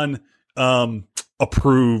 Dragon Con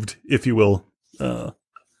approved, if you will,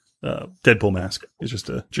 Deadpool mask. It's just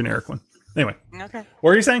a generic one. Anyway. Okay.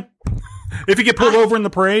 What are you saying? If you get pulled over in the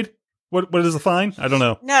parade, what is the fine? I don't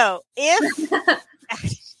know. No, if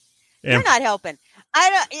you're not helping,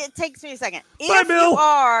 it takes me a second. Bye, Bill. You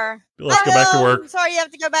are, let's go back to work. Sorry, you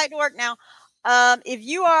have to go back to work now. If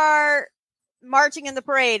you are marching in the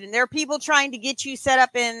parade and there are people trying to get you set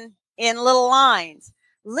up in little lines,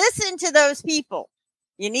 listen to those people.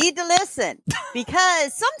 You need to listen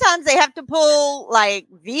because sometimes they have to pull like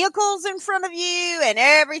vehicles in front of you and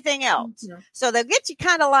everything else. Mm-hmm. So they'll get you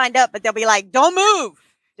kind of lined up, but they'll be like, don't move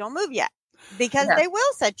yet because they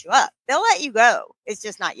will set you up. They'll let you go. It's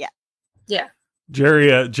just not yet. Yeah.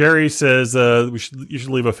 Jerry says you should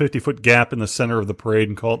leave a 50-foot gap in the center of the parade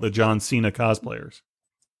and call it the John Cena cosplayers.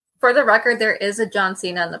 For the record, there is a John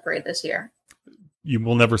Cena in the parade this year. You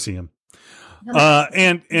will never see him.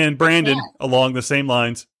 And Brandon, along the same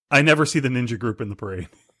lines, I never see the ninja group in the parade.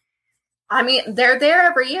 I mean, they're there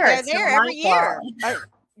every year. They're there every year.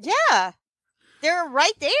 Yeah. They're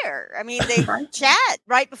right there. I mean, they chat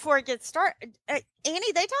right before it gets started. Annie,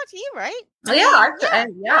 they talk to you, right? Yeah.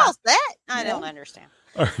 How's that? I don't understand.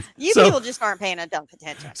 Right. People just aren't paying enough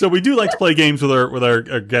attention. So we do like to play games with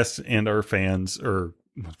our guests and our fans, our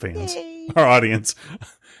audience.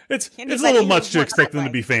 It's a little much to expect them to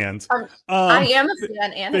be fans. I am a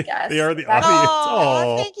fan and a guest. They are the audience.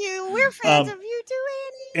 Oh, thank you. We're fans of you too, Annie.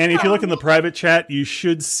 And if you look in the private chat, you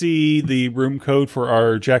should see the room code for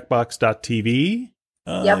our Jackbox.tv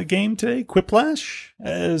game today, Quiplash,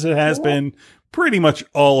 as it has been pretty much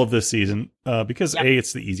all of this season. Because A,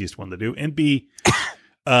 it's the easiest one to do, and B,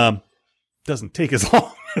 doesn't take as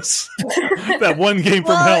long as that one game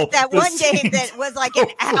from hell. That one game that was like an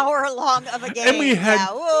hour long of a game. And we had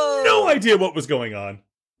no idea what was going on.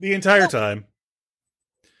 the entire time.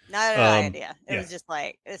 Not an idea. It was just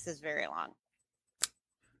like, this is very long.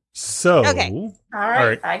 So, Okay. All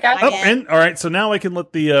right. I got all it. So now I can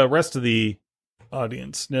let the rest of the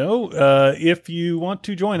audience know. If you want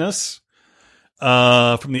to join us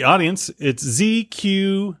from the audience, it's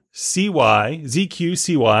ZQCY.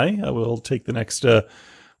 I will take the next 1,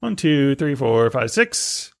 2, 3, 4, 5,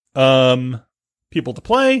 6 people to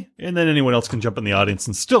play, and then anyone else can jump in the audience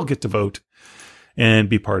and still get to vote and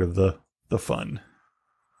be part of the fun.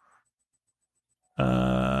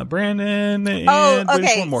 Brandon, and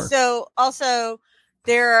okay. one more. So also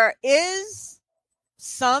there is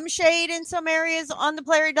some shade in some areas on the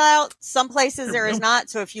player dial. Some places there is not.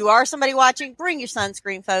 So if you are somebody watching, bring your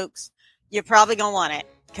sunscreen, folks. You're probably gonna want it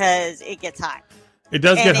because it gets hot. It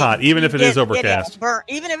does get hot, even if it is overcast.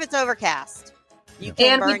 Even if it's overcast, you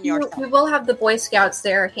can burn yourself. We will have the Boy Scouts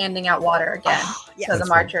there handing out water again to the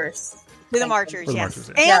marchers. To the marchers, For the yes. marchers,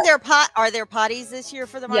 And are there potties this year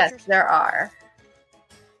for the marchers? Yes, there are.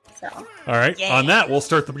 So. All right. Yeah. On that, we'll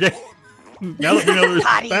start the game. Now that we know there's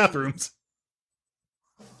Potty. bathrooms.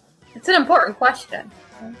 It's an important question.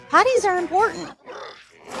 Potties are important.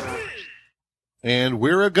 And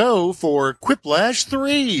we're a go for Quiplash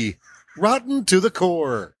 3, Rotten to the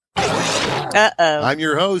Core. Uh-oh. I'm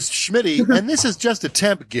your host, Schmitty, and this is just a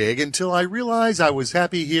temp gig until I realize I was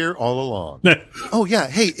happy here all along. Oh, yeah.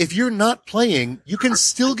 Hey, if you're not playing, you can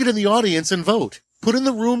still get in the audience and vote. Put in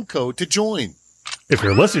the room code to join. If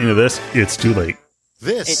you're listening to this, it's too late.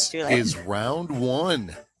 This It's too late. is round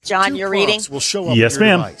 1. John, 2 you're reading? prompts will show up Yes, on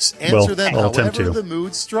your ma'am. device. Answer Well, them I'll attempt however to. the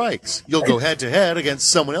mood strikes. You'll go head-to-head against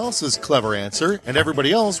someone else's clever answer, and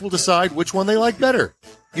everybody else will decide which one they like better.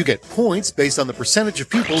 You get points based on the percentage of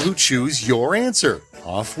people who choose your answer.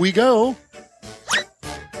 Off we go.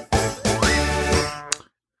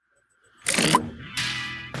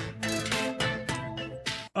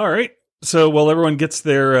 All right. So while everyone gets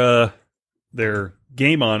their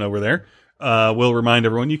game on over there, we'll remind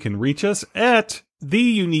everyone you can reach us at The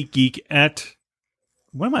Unique Geek at...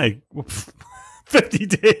 What am I... 50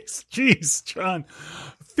 days. Jeez, John.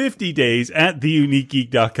 50 days at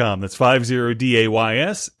theuniquegeek.com. That's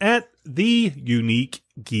 50days at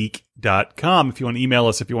theuniquegeek.com. If you want to email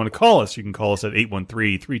us, if you want to call us, you can call us at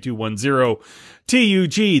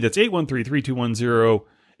 813-3210-TUG. That's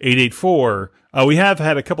 813-3210-884. We have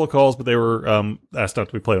had a couple of calls, but they were asked not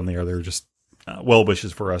to be played on the air. They were just well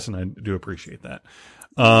wishes for us, and I do appreciate that.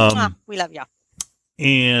 We love y'all.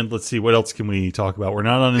 And let's see, what else can we talk about? We're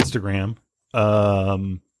not on Instagram.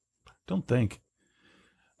 Don't think.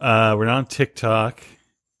 We're not on TikTok.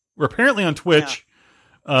 We're apparently on Twitch.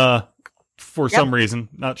 For some reason,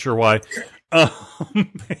 not sure why.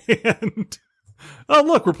 And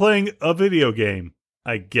look, we're playing a video game,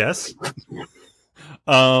 I guess.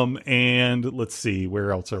 And let's see,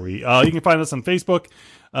 where else are we? You can find us on Facebook.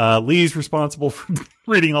 Lee's responsible for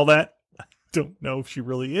reading all that. I don't know if she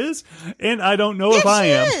really is, and I don't know if I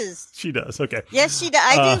am. Is. She does. Okay. Yes, she does.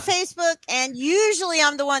 I do Facebook, and usually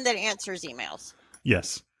I'm the one that answers emails.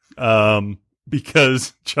 Yes.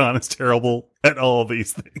 Because John is terrible at all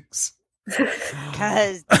these things.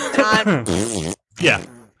 Because I'm... Yeah.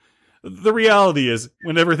 The reality is,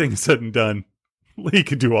 when everything is said and done, Lee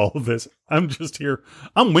could do all of this. I'm just here.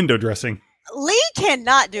 I'm window dressing. Lee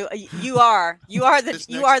cannot do. You are This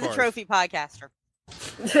the next part. trophy podcaster.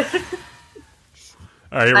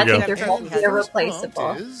 All right, here I we go. think they're both irreplaceable.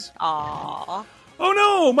 Prompt is, Aww. Oh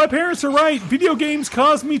no, my parents are right. Video games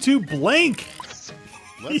cause me to blank.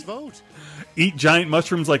 let's vote. Eat giant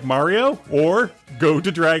mushrooms like Mario or go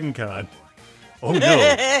to DragonCon. Oh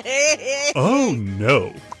no. Oh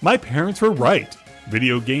no. My parents were right.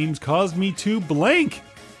 Video games caused me to blank.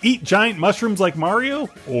 Eat giant mushrooms like Mario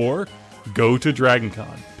or go to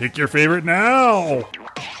DragonCon. Pick your favorite now.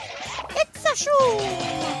 It's a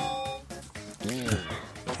show.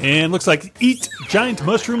 And looks like eat giant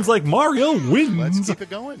mushrooms like Mario Let's wins. keep it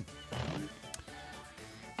going.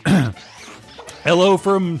 Hello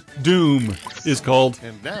from Doom is called...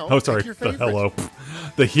 And now, Oh, sorry. pick your The favorite. hello.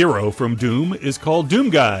 The hero from Doom is called Doom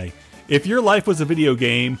Guy. If your life was a video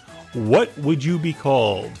game, what would you be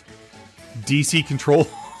called? DC Control...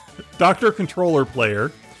 Dr. Controller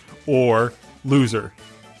Player or Loser?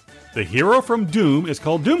 The hero from Doom is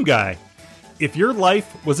called Doom Guy. If your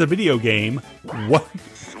life was a video game, what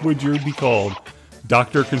would you be called?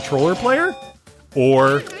 Dr. Controller Player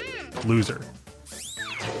or Loser?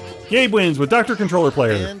 Gabe wins with Dr. Controller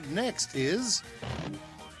Player. And next is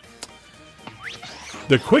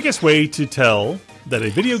The quickest way to tell that a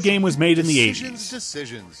video game was made in the 80s.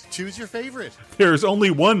 Decisions. Choose your favorite. There's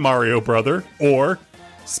only one Mario brother, or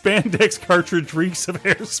spandex cartridge reeks of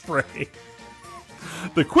hairspray.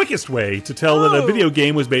 The quickest way to tell that a video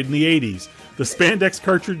game was made in the 80s. The spandex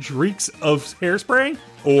cartridge reeks of hairspray,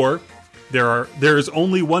 or there is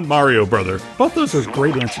only one Mario brother. Both those are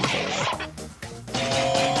great answers, by the way.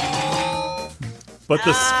 But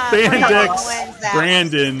the spandex,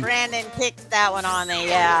 Brandon picked that one on me.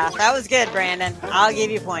 Yeah, that was good, Brandon. I'll give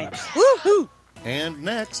you points. Woohoo! And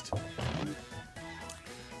next,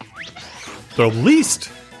 the least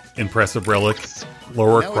impressive relic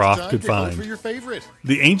Laura now Croft it's time could to vote find. for your favorite.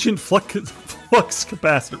 The ancient flux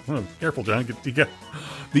capacitor. Oh, careful, John. The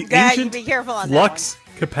Yeah, ancient you be careful on that flux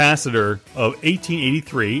capacitor of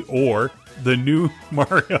 1883, or the new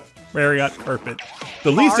Marriott carpet.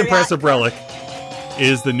 The least Marriott impressive relic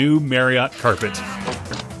is the new Marriott carpet.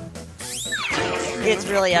 It's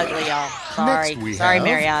really ugly, y'all. Sorry. Next we Sorry, have-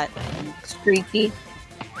 Marriott. Streaky.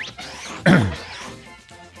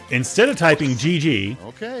 Instead of typing GG,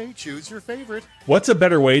 Okay, choose your favorite. what's a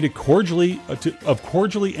better way to cordially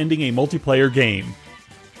ending a multiplayer game?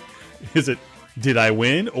 Is it did I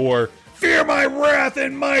win, or fear my wrath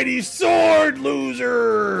and mighty sword,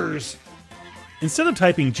 losers? Instead of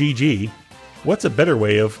typing GG, what's a better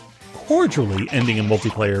way of cordially ending a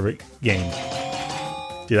multiplayer game?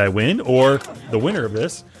 Did I win, or the winner of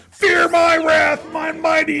this? Fear my wrath, my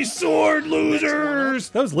mighty sword, losers.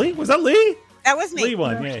 That was Lee. Was that Lee? That was me. Lee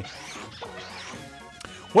won. Yay.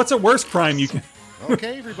 What's a worst crime you can?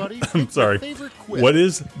 Okay, everybody. I'm sorry. Favorite quip. What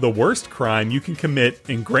is the worst crime you can commit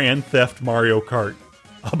in Grand Theft Mario Kart?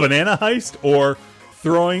 A banana heist, or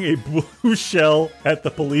throwing a blue shell at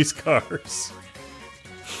the police cars?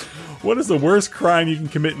 What is the worst crime you can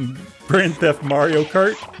commit in Grand Theft Mario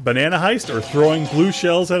Kart? Banana heist, or throwing blue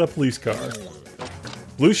shells at a police car?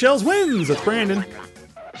 Blue shells wins. That's Brandon.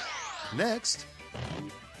 Next,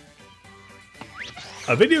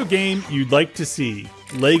 A video game you'd like to see.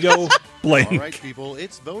 Lego blank. all right, people,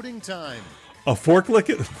 it's voting time. A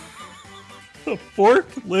forklift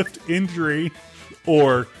injury,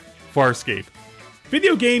 or Farscape.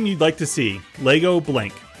 Video game you'd like to see. Lego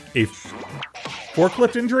blank. A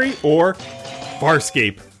forklift injury, or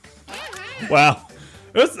Farscape. Wow.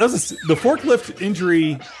 The forklift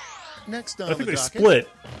injury, Next I on think the they docket. split,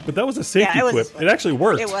 but that was a safety Yeah, it was- quip. It actually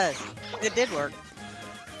worked. It was. It did work.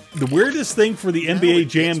 The weirdest thing for the Now NBA it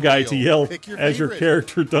Jam gets guy real. to yell Pick your as your favorite.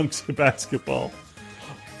 character dunks a basketball.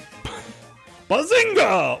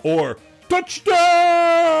 Bazinga! Or touchdown!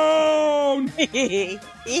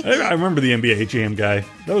 I remember the NBA Jam guy.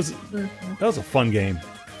 That was a fun game.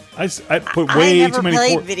 I put I way never too many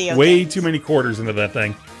played video way games. too many quarters into that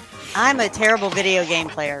thing. I'm a terrible video game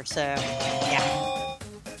player, so yeah.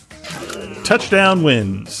 Touchdown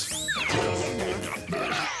wins.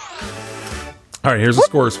 All right, here's the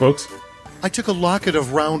scores, folks. I took a locket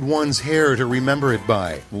of round one's hair to remember it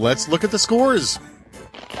by. Let's look at the scores.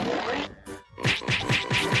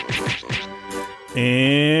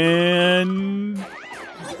 And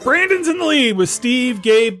Brandon's in the lead with Steve,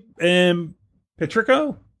 Gabe, and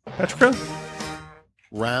Petrico.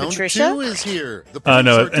 Round Patricia? 2 is here. The No, points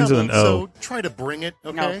are it ends with an doubled, O. so try to bring it,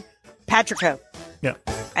 okay? No. Patrico, Yeah.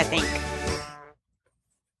 I think.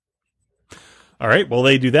 All right, while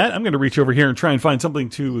they do that, I'm going to reach over here and try and find something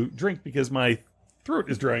to drink because my throat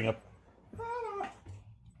is drying up.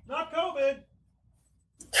 Not COVID.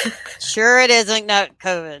 Sure, it isn't not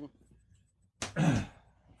COVID.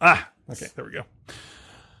 Okay, there we go.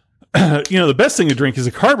 The best thing to drink is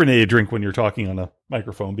a carbonated drink when you're talking on a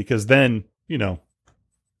microphone because then, you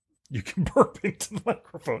can burp into the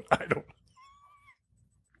microphone. I don't.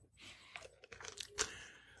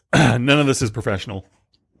 None of this is professional.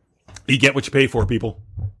 You get what you pay for, people.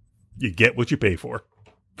 You get what you pay for.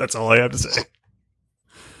 That's all I have to say.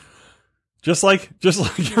 Just like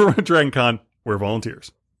you're at Dragon Con, we're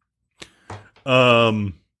volunteers.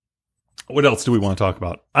 What else do we want to talk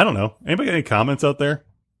about? I don't know. Anybody got any comments out there?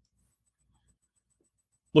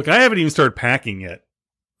 Look, I haven't even started packing yet.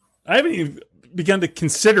 I haven't even begun to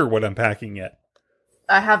consider what I'm packing yet.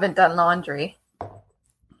 I haven't done laundry.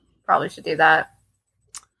 Probably should do that.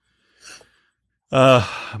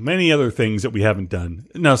 Many other things that we haven't done.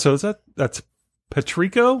 No, so that's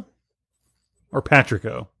Patrico or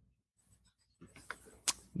Patrico?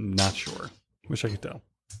 Not sure. Wish I could tell.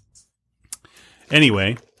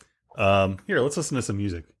 Anyway, here, let's listen to some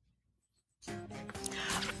music.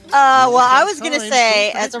 Well, I was going to Time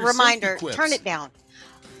say, to as a your reminder, safety quips. turn it down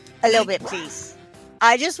a little bit, please.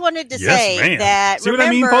 I just wanted to Yes, say ma'am. that. See what I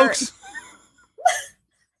mean, folks?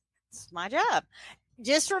 It's my job.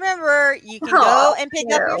 Just remember, you can Oh, go and pick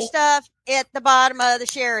up your no. stuff at the bottom of the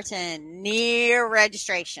Sheraton near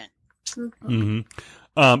registration.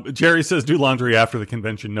 Mm-hmm. Jerry says do laundry after the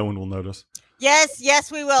convention. No one will notice.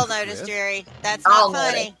 Yes, we will notice, Yes. Jerry. That's I'll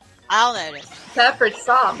not funny. notice. I'll notice. Pepperidge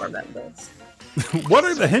Farm remembers. What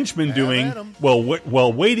are the henchmen doing at 'em.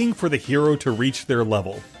 while waiting for the hero to reach their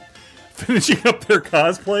level? Finishing up their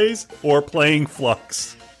cosplays or playing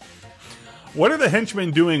Flux? What are the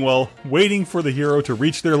henchmen doing while waiting for the hero to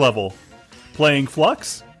reach their level? Playing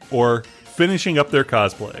Flux or finishing up their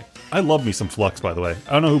cosplay? I love me some Flux, by the way.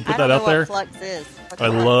 I don't know who put I that don't know out there. what Flux is. What's I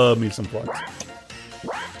Flux? love me some Flux.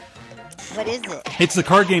 What is it? It's the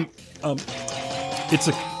card game. It's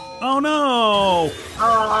a. Oh no!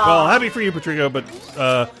 Well, happy for you, Patrico, but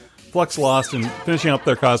Flux lost, and finishing up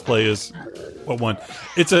their cosplay is what won.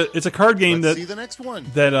 It's a card game Let's see the next one.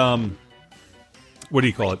 that what do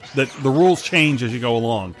you call it? That the rules change as you go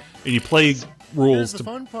along, and you play rules Here's the to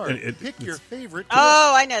fun part. it- Pick your favorite.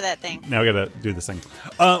 Oh, I know that thing. Now I gotta do this thing.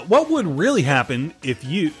 What would really happen if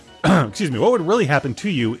you excuse me, what would really happen to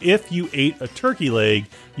you if you ate a turkey leg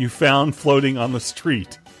you found floating on the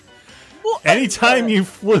street? Anytime you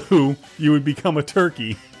flew, you would become a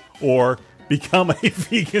turkey or become a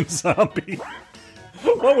vegan zombie.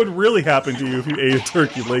 What would really happen to you if you ate a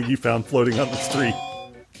turkey leg you found floating on the street?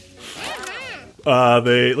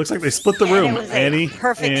 They looks like they split the room. it was a Annie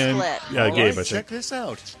perfect and split. Gabe, I Check think. this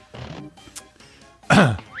out.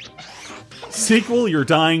 Sequel you're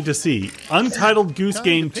dying to see. Untitled Goose Time to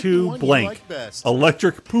Game pick the 2 one you blank. like best.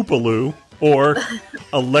 Electric Poopaloo or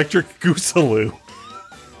Electric Goosaloo.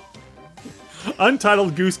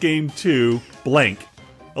 Untitled Goose Game 2 blank.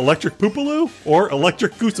 Electric Poopaloo or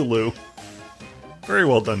Electric Goosaloo. Very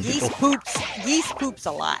well done, people. Geese poops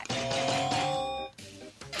a lot.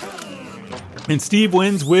 And Steve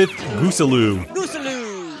wins with Goosaloo.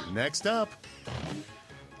 Goosaloo. Next up.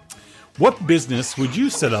 What business would you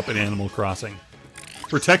set up in Animal Crossing?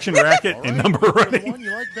 Protection racket All and right, number pick the running. one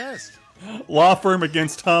you like best. Law firm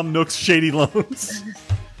against Tom Nook's shady loans.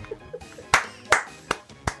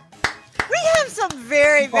 We have some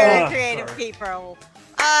very, very creative people.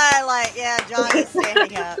 Johnny's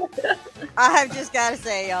standing up. I have just got to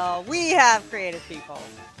say, y'all, we have creative people.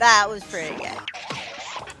 That was pretty good.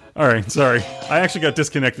 All right, sorry. I actually got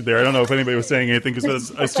disconnected there. I don't know if anybody was saying anything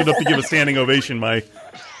because I stood up to give a standing ovation. My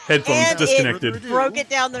headphones And disconnected. it broke it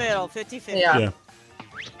down the middle, 50-50. Yeah.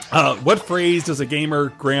 Yeah. What phrase does a gamer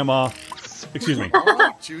grandma... Excuse me. All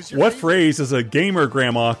right, choose your What favorite. phrase does a gamer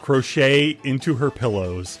grandma crochet into her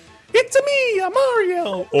pillows? It's a me, a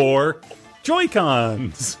Mario! Or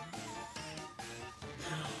Joy-Cons.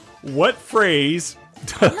 What phrase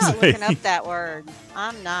I'm not does looking a... up that word.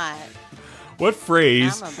 I'm not. What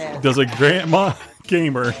phrase I'm a bit. does a grandma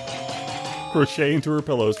gamer crochet into her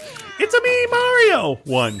pillows? It's a me, Mario!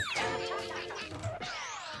 1.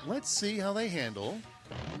 Let's see how they handle.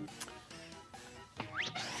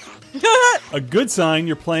 A good sign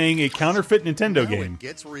you're playing a counterfeit Nintendo Now game. it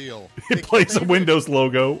gets real. It Pick your plays a favorite. Windows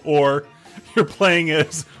logo, or you're playing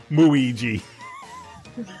as Muigi.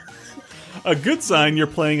 A good sign you're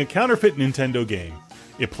playing a counterfeit Nintendo game.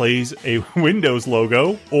 It plays a Windows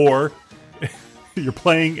logo, or you're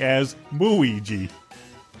playing as Muigi.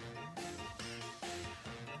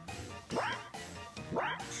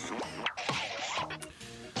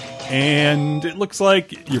 And it looks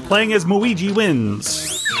like you're playing as Muigi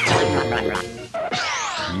wins.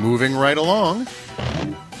 Moving right along.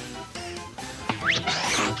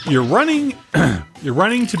 You're running you're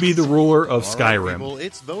running to be the ruler of All right, Skyrim. people,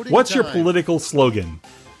 it's voting What's your time. political slogan?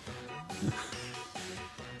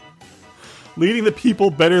 Leading the people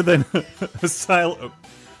better than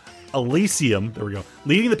Elysium. There we go.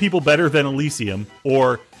 Leading the people better than Elysium,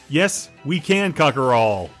 or yes, we can conquer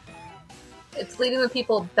all. It's leading the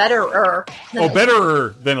people betterer. Oh,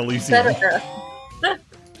 betterer than Elysium. Betterer.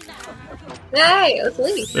 Hey, it was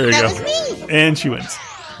Lee. There you That go. was me. And she wins.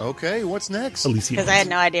 Okay, what's next? Elysium. Because I had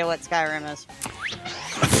no idea what Skyrim is.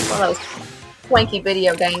 One of those swanky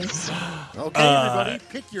video games. Okay, everybody,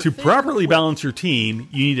 pick your To favorite properly one. balance your team,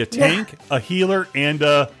 you need a tank, a healer, and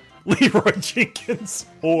a Leroy Jenkins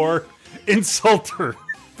or Insulter.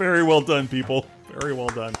 Very well done, people. Very well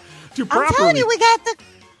done. To I'm telling properly you, we got the.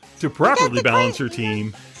 To properly the balance great- your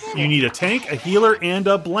team, you need a tank, a healer, and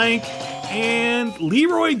a blank. And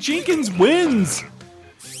Leroy Jenkins wins.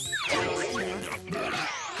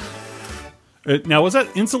 Now, was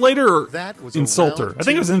that insulator or That was insulter? around I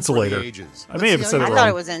think it was two for the insulator. ages. I may have Let's said see it I how wrong. thought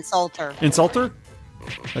it was Insulter. Insulter?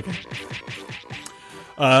 Okay.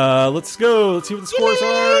 Let's go. Let's see what the scores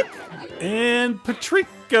are. And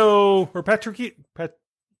Patrico or Patrick.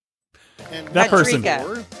 And That person.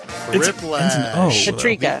 Patrica. It's Whiplash.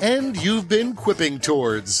 Patrica. The end you've been quipping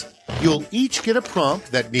towards. You'll each get a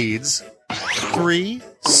prompt that needs 3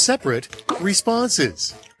 separate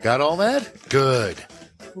responses. Got all that? Good.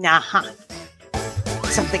 Nah.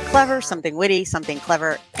 Something clever, something witty, something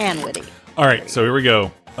clever and witty. All right, so here we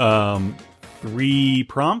go. A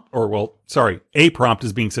prompt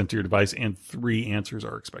is being sent to your device, and 3 answers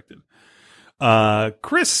are expected.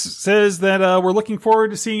 Chris says that we're looking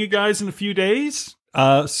forward to seeing you guys in a few days.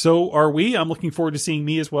 So are we. I'm looking forward to seeing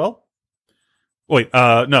me as well. Wait,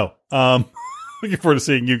 no. Looking forward to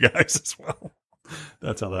seeing you guys as well.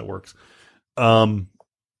 That's how that works.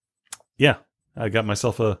 Yeah, I got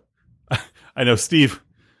myself I know Steve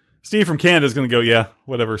from Canada is going to go, yeah,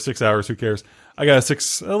 whatever, 6 hours, who cares? I got a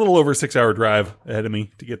little over 6 hour drive ahead of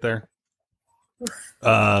me to get there.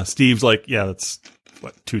 Steve's like, yeah, that's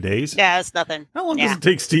what, 2 days? Yeah, it's nothing. How long does it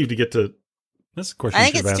take Steve to get to? That's a question.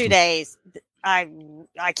 I think it's 2 days. I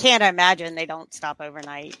can't imagine they don't stop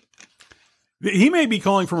overnight. He may be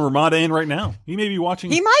calling from Ramada Inn right now. He may be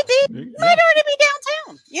watching. He might be. He might already be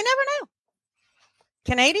downtown. You never know.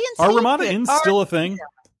 Canadians. Are Ramada Inns still a thing?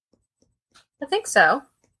 I think so.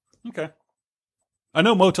 Okay. I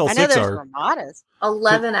know Motel 6 there's are. Ramadas.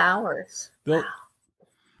 11 hours. Now,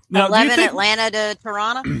 11 Atlanta to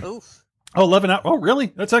Toronto. Oof. Oh, 11 hours. Oh,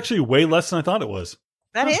 really? That's actually way less than I thought it was.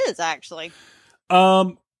 That is actually.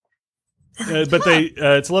 But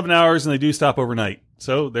it's 11 hours and they do stop overnight.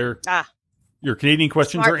 So they're your Canadian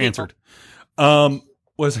questions Smart are answered. What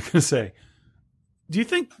was I going to say? Do you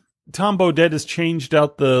think Tom Bodett has changed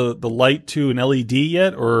out the light to an LED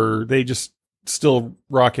yet, or are they just still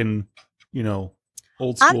rocking, old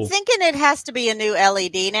school? I'm thinking it has to be a new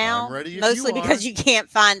LED now, I'm ready if mostly you because are. you can't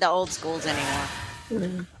find the old schools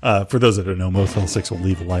anymore. For those that don't know, Motel 6 will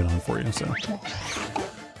leave a light on for you. So,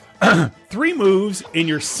 3 moves in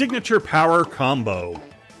your signature power combo: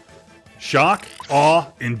 shock,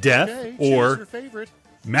 awe, and death, Okay, choose or your favorite.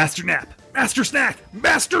 master nap, master snack,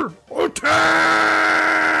 master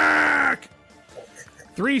attack.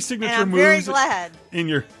 3 signature And I'm very moves glad. in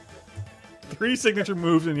your 3 signature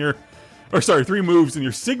moves in your, 3 moves in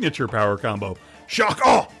your signature power combo: shock,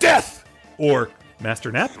 awe, death, or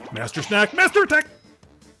master nap, master snack, master attack.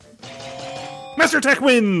 Master attack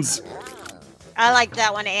wins. I like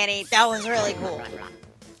that one, Annie. That was really cool.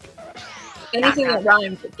 Anything that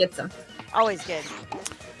rhymes, it gets them. Always good.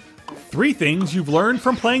 3 things you've learned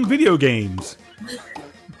from playing video games: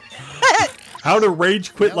 how to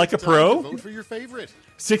rage quit Now like a it's time to pro, Vote for your favorite.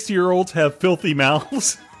 60-year-olds have filthy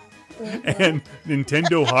mouths, and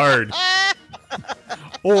Nintendo hard.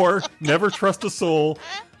 Or never trust a soul,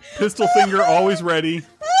 pistol finger always ready,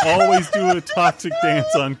 always do a toxic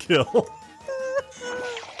dance on kill.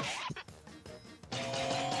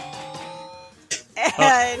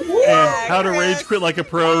 And How to rage quit like a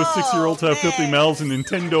pro, 6-year-olds have filthy man. mouths, and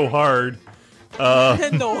Nintendo hard.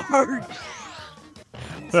 Nintendo hard.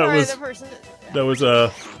 That was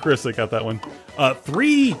Chris that got that one.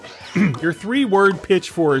 3 your 3-word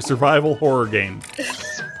pitch for a survival horror game: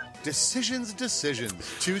 Decisions.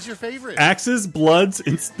 Choose your favorite. axes, blood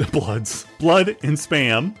and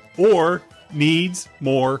spam, or needs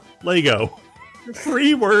more Lego.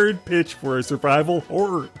 3-word pitch for a survival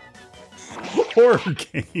horror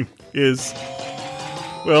game is,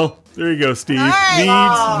 well, there you go, Steve. All right.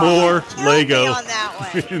 Needs more Kill Lego. me on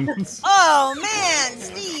that one. Wins. Oh man,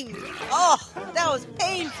 Steve. Oh, that was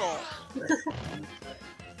painful.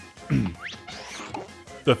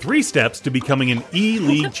 The 3 steps to becoming an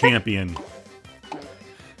E-League champion: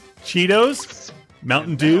 Cheetos,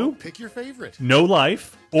 Mountain Dew, Pick your favorite. No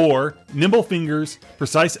Life, or nimble fingers,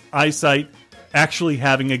 precise eyesight, actually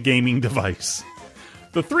having a gaming device.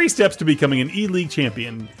 The 3 steps to becoming an E-League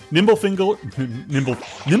champion: nimble fingers,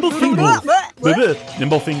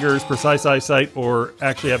 precise eyesight, or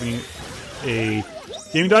actually having a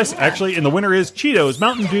gaming device. Actually, and the winner is Cheetos,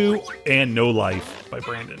 Mountain Dew, and No Life by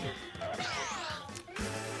Brandon.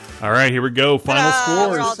 All right, here we go. Final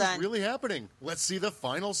We're all scores. done. Really happening. Let's see the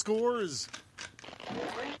final scores.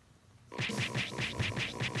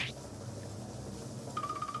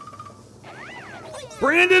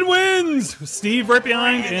 Brandon wins. Steve right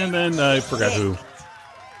behind, and then I forgot who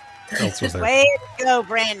else was there. Way to go,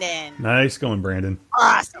 Brandon. Nice going, Brandon.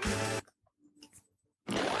 Awesome.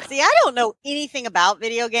 See, I don't know anything about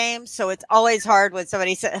video games, so it's always hard when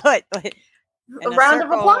somebody says, "What?" A round of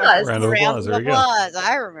applause. Round of applause. There you go.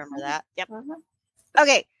 I remember that. Yep.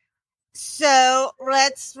 Okay. So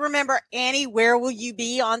let's remember, Annie, where will you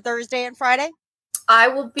be on Thursday and Friday? I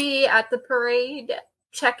will be at the parade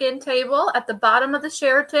check-in table at the bottom of the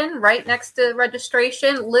Sheraton, right next to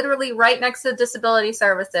registration, literally right next to disability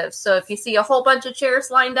services. So if you see a whole bunch of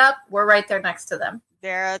chairs lined up, we're right there next to them.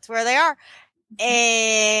 That's where they are.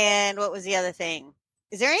 And what was the other thing?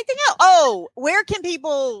 Is there anything else? Oh, where can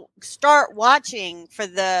people start watching for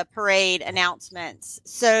the parade announcements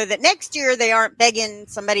so that next year they aren't begging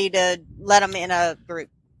somebody to let them in a group?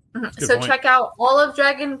 So check out all of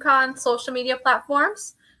Dragon Con's social media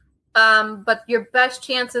platforms. But your best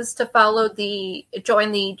chance is to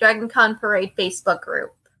join the Dragon Con Parade Facebook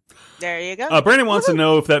group. There you go. Brandon wants to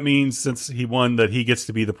know if that means, since he won, that he gets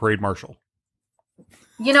to be the parade marshal.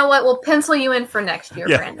 You know what? We'll pencil you in for next year,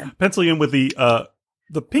 Brandon. Pencil you in with the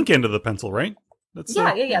pink end of the pencil, right? That's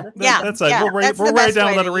that side. We'll write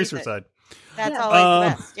down that eraser side. That's always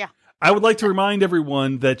the best. Yeah. I would like to remind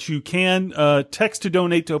everyone that you can text to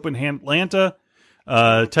donate to Open Hand Atlanta.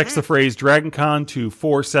 Text the phrase DragonCon to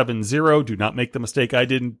 470. Do not make the mistake I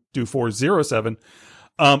didn't do 407.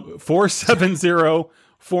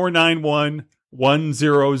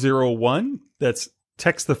 470-491-1001. That's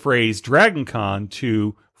text the phrase DragonCon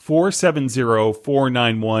to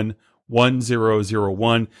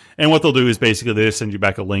 470-491-1001. And what they'll do is basically they just send you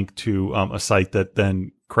back a link to a site that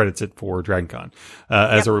then credits it for DragonCon.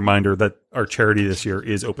 As a reminder that our charity this year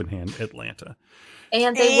is Open Hand Atlanta.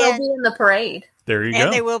 And they will be in the parade. There you go.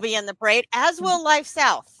 And they will be in the parade, as will Life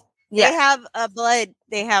South. Yeah. They have a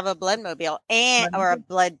blood mobile or a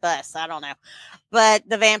blood bus. I don't know. But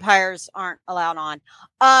the vampires aren't allowed on.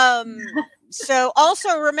 So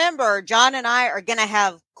also remember, John and I are going to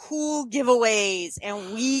have cool giveaways,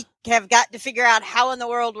 and we have got to figure out how in the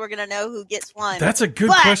world we're going to know who gets one. That's a good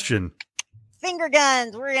question. Finger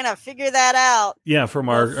guns. We're going to figure that out. Yeah, from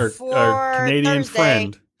our Canadian Thursday.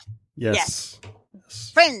 friend. Yes.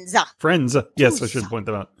 Friends. Yes, I should point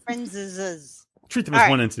them out. Friends. Treat them as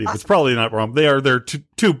one entity, but it's probably not wrong. They're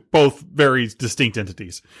two both very distinct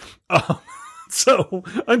entities. So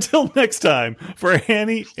until next time, for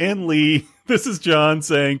Annie and Lee, this is John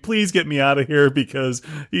saying, please get me out of here because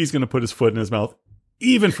he's going to put his foot in his mouth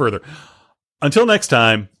even further. Until next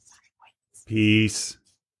time, peace.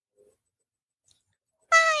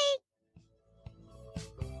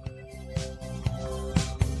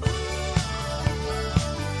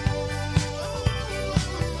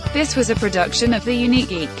 This was a production of The Unique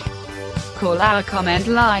Geek. Call our comment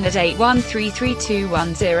line at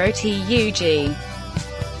 8133210TUG.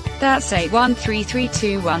 That's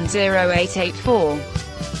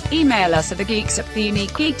 81332108884. Email us at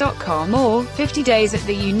thegeeks@theuniquegeek.com or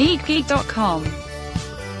 50days@theuniquegeek.com.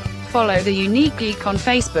 Follow The Unique Geek on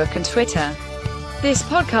Facebook and Twitter. This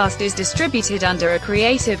podcast is distributed under a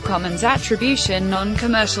Creative Commons Attribution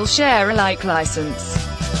Non-Commercial Share-alike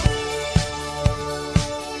license.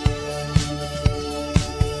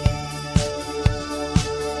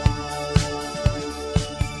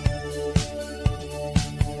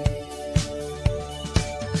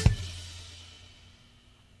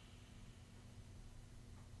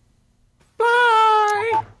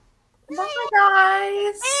 Bye,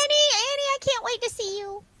 guys. Annie, I can't wait to see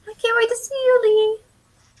you. I can't wait to see you, Lee.